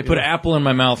god. They put an apple in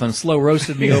my mouth and slow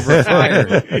roasted me over a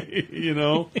fire.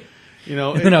 And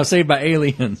then I was saved by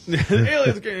aliens.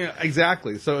 Aliens,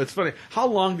 exactly. So it's funny. How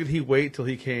long did he wait till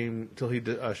he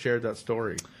shared that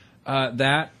story?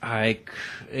 It's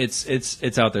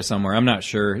out there somewhere. I'm not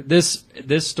sure. This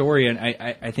story, and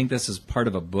I think this is part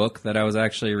of a book that I was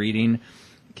actually reading.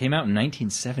 Came out in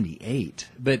 1978,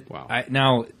 but wow.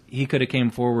 Now he could have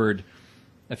came forward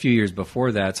a few years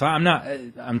before that. So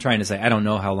I'm trying to say I don't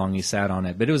know how long he sat on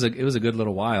it, but it was a good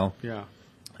little while. Yeah.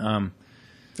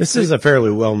 This is a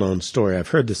fairly well-known story. I've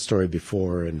heard this story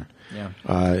before, and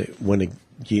when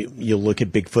you look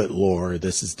at Bigfoot lore,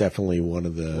 this is definitely one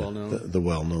of the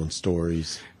well-known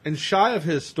stories. And shy of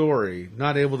his story,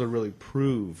 not able to really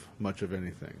prove much of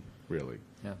anything, really.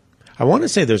 Yeah. I want to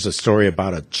say there's a story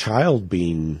about a child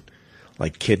being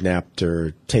kidnapped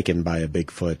or taken by a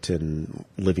Bigfoot and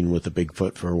living with a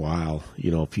Bigfoot for a while,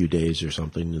 a few days or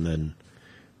something, and then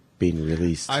being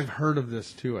released. I've heard of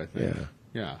this too, I think.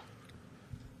 Yeah.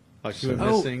 He went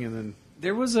missing and then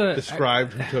there was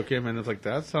described who took him, and it's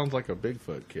that sounds like a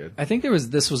Bigfoot kid. I think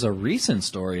this was a recent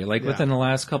story, within the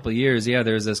last couple of years. Yeah,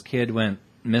 there's this kid went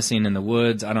missing in the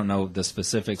woods. I don't know the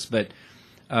specifics, but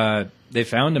they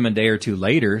found him a day or two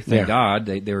later. Thank God.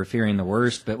 They were fearing the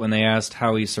worst, but when they asked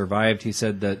how he survived, he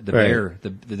said that the bear,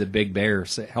 the big bear,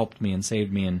 helped me and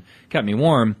saved me and kept me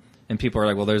warm. And people are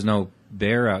like, "Well, there's no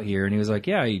bear out here," and he was like,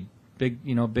 "Yeah,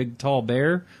 big tall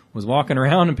bear was walking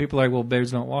around," and people are like, "Well,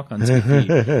 bears don't walk on 2 feet."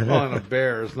 Well, and a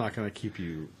bear is not going to keep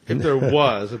you. If there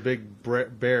was a big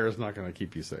bear, is not going to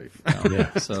keep you safe.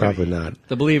 So probably not.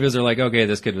 The believers are like, "Okay,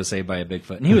 this kid was saved by a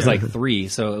Bigfoot," and he was 3,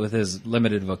 so with his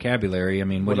limited vocabulary, I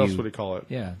mean, what else would he call it?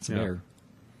 Yeah, it's a bear.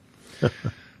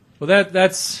 Well,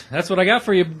 that's what I got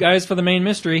for you guys for the main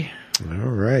mystery. All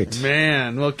right,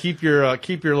 man. Well, keep your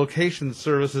location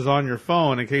services on your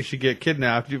phone in case you get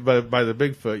kidnapped by the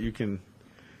Bigfoot. You can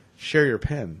share your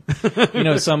pen.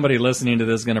 Somebody listening to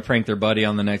this is going to prank their buddy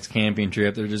on the next camping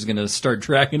trip. They're just going to start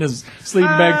tracking his sleeping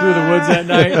bag through the woods at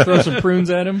night and throw some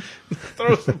prunes at him.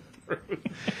 Throw some prunes.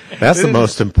 That's the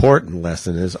most important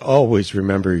lesson: is always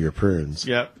remember your prunes.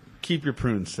 Yep, keep your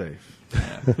prunes safe.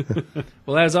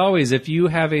 Well, as always, if you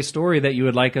have a story that you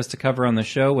would like us to cover on the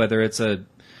show, whether it's a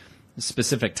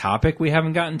specific topic we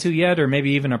haven't gotten to yet, or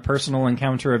maybe even a personal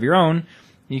encounter of your own,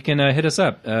 you can hit us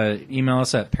up. Email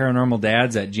us at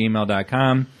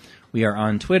paranormaldads@gmail.com. We are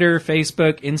on Twitter,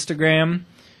 Facebook, Instagram.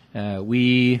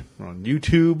 We're on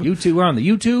YouTube. We're on the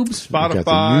YouTubes.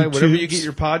 Spotify, whatever you get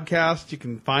your podcast, you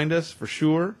can find us for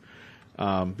sure.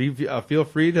 Feel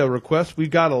free to request. We've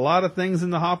got a lot of things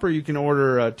in the hopper. You can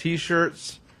order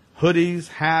T-shirts, hoodies,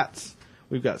 hats.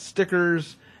 We've got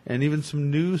stickers and even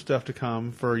some new stuff to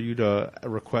come for you to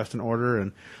request and order.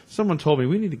 And someone told me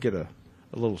we need to get a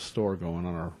little store going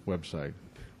on our website.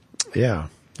 Yeah.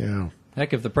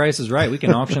 Heck, if the price is right, we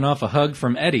can auction off a hug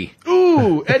from Eddie.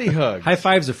 Ooh, Eddie hugs. High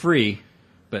fives are free,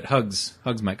 but hugs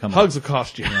might come. Hugs will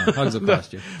cost you. Yeah, hugs will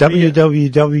cost you.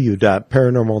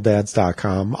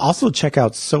 www.paranormaldads.com. Also check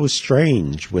out So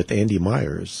Strange with Andy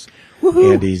Myers.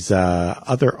 Woo-hoo. Andy's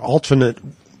other alternate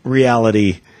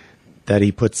reality that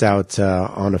he puts out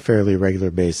on a fairly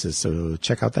regular basis. So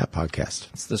check out that podcast.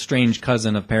 It's the strange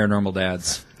cousin of Paranormal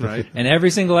Dads. Right. And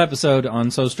every single episode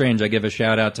on So Strange, I give a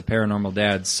shout out to Paranormal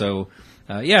Dads. So,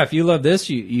 if you love this,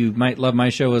 you might love my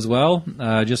show as well.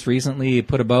 Just recently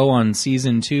put a bow on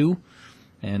season 2,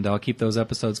 and I'll keep those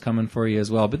episodes coming for you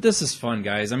as well. But this is fun,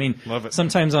 guys. I mean, love it.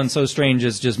 Sometimes on So Strange,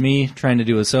 it's just me trying to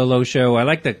do a solo show. I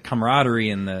like the camaraderie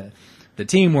and the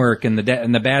teamwork and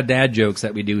the bad dad jokes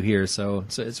that we do here. So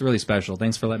it's really special.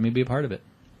 Thanks for letting me be a part of it.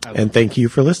 And thank you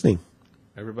for listening.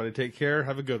 Everybody take care.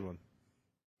 Have a good one.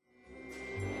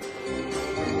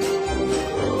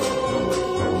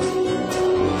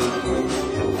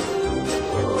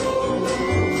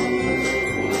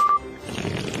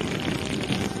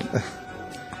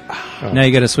 Now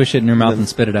you got to swish it in your mouth and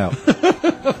spit it out.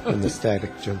 And the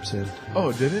static jumps in.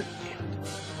 Oh, did it?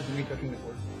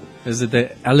 Is it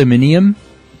the aluminium?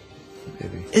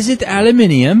 Maybe. Is it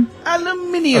aluminium?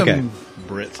 Aluminium. Okay.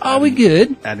 Brits. Are we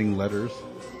good? Adding letters.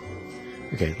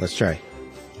 Okay, let's try.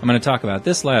 I'm going to talk about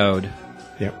this loud.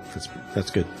 Yep, that's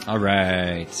good. All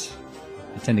right.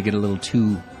 I tend to get a little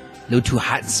too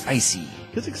hot and spicy.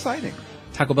 It's exciting.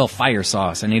 Taco Bell fire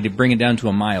sauce. I need to bring it down to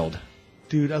a mild.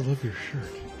 Dude, I love your shirt.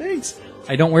 Thanks.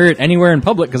 I don't wear it anywhere in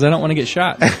public because I don't want to get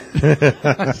shot.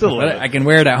 I still love it. I can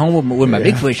wear it at home with my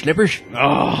Bigfoot slippers.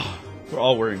 Oh, we're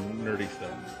all wearing nerdy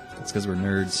stuff. That's because we're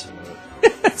nerds.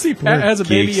 See, Pat has a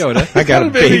Baby Yoda. I got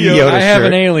a Baby Yoda I have shirt.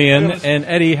 an alien, and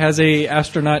Eddie has a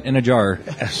astronaut in a jar.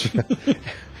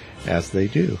 As they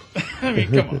do. I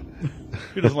mean, come on.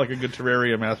 Who doesn't like a good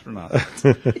terrarium astronaut?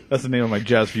 That's the name of my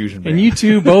jazz fusion band. And you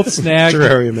two both snagged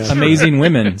Terrarium astronaut. amazing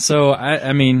women. So,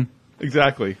 I mean...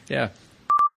 Exactly. Yeah.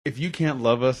 If you can't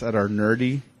love us at our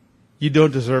nerdy, you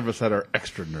don't deserve us at our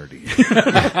extra nerdy.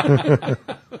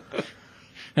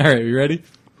 All right, you ready?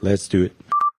 Let's do it.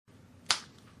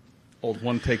 Old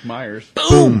One Take Myers.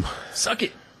 Boom! Suck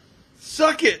it.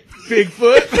 Suck it,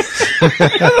 Bigfoot.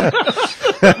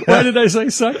 Why did I say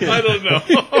suck it? I don't know.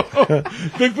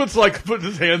 Bigfoot's like putting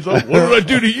his hands up. What did I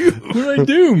do to you? What did I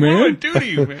do, man? What did I do to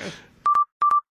you, man?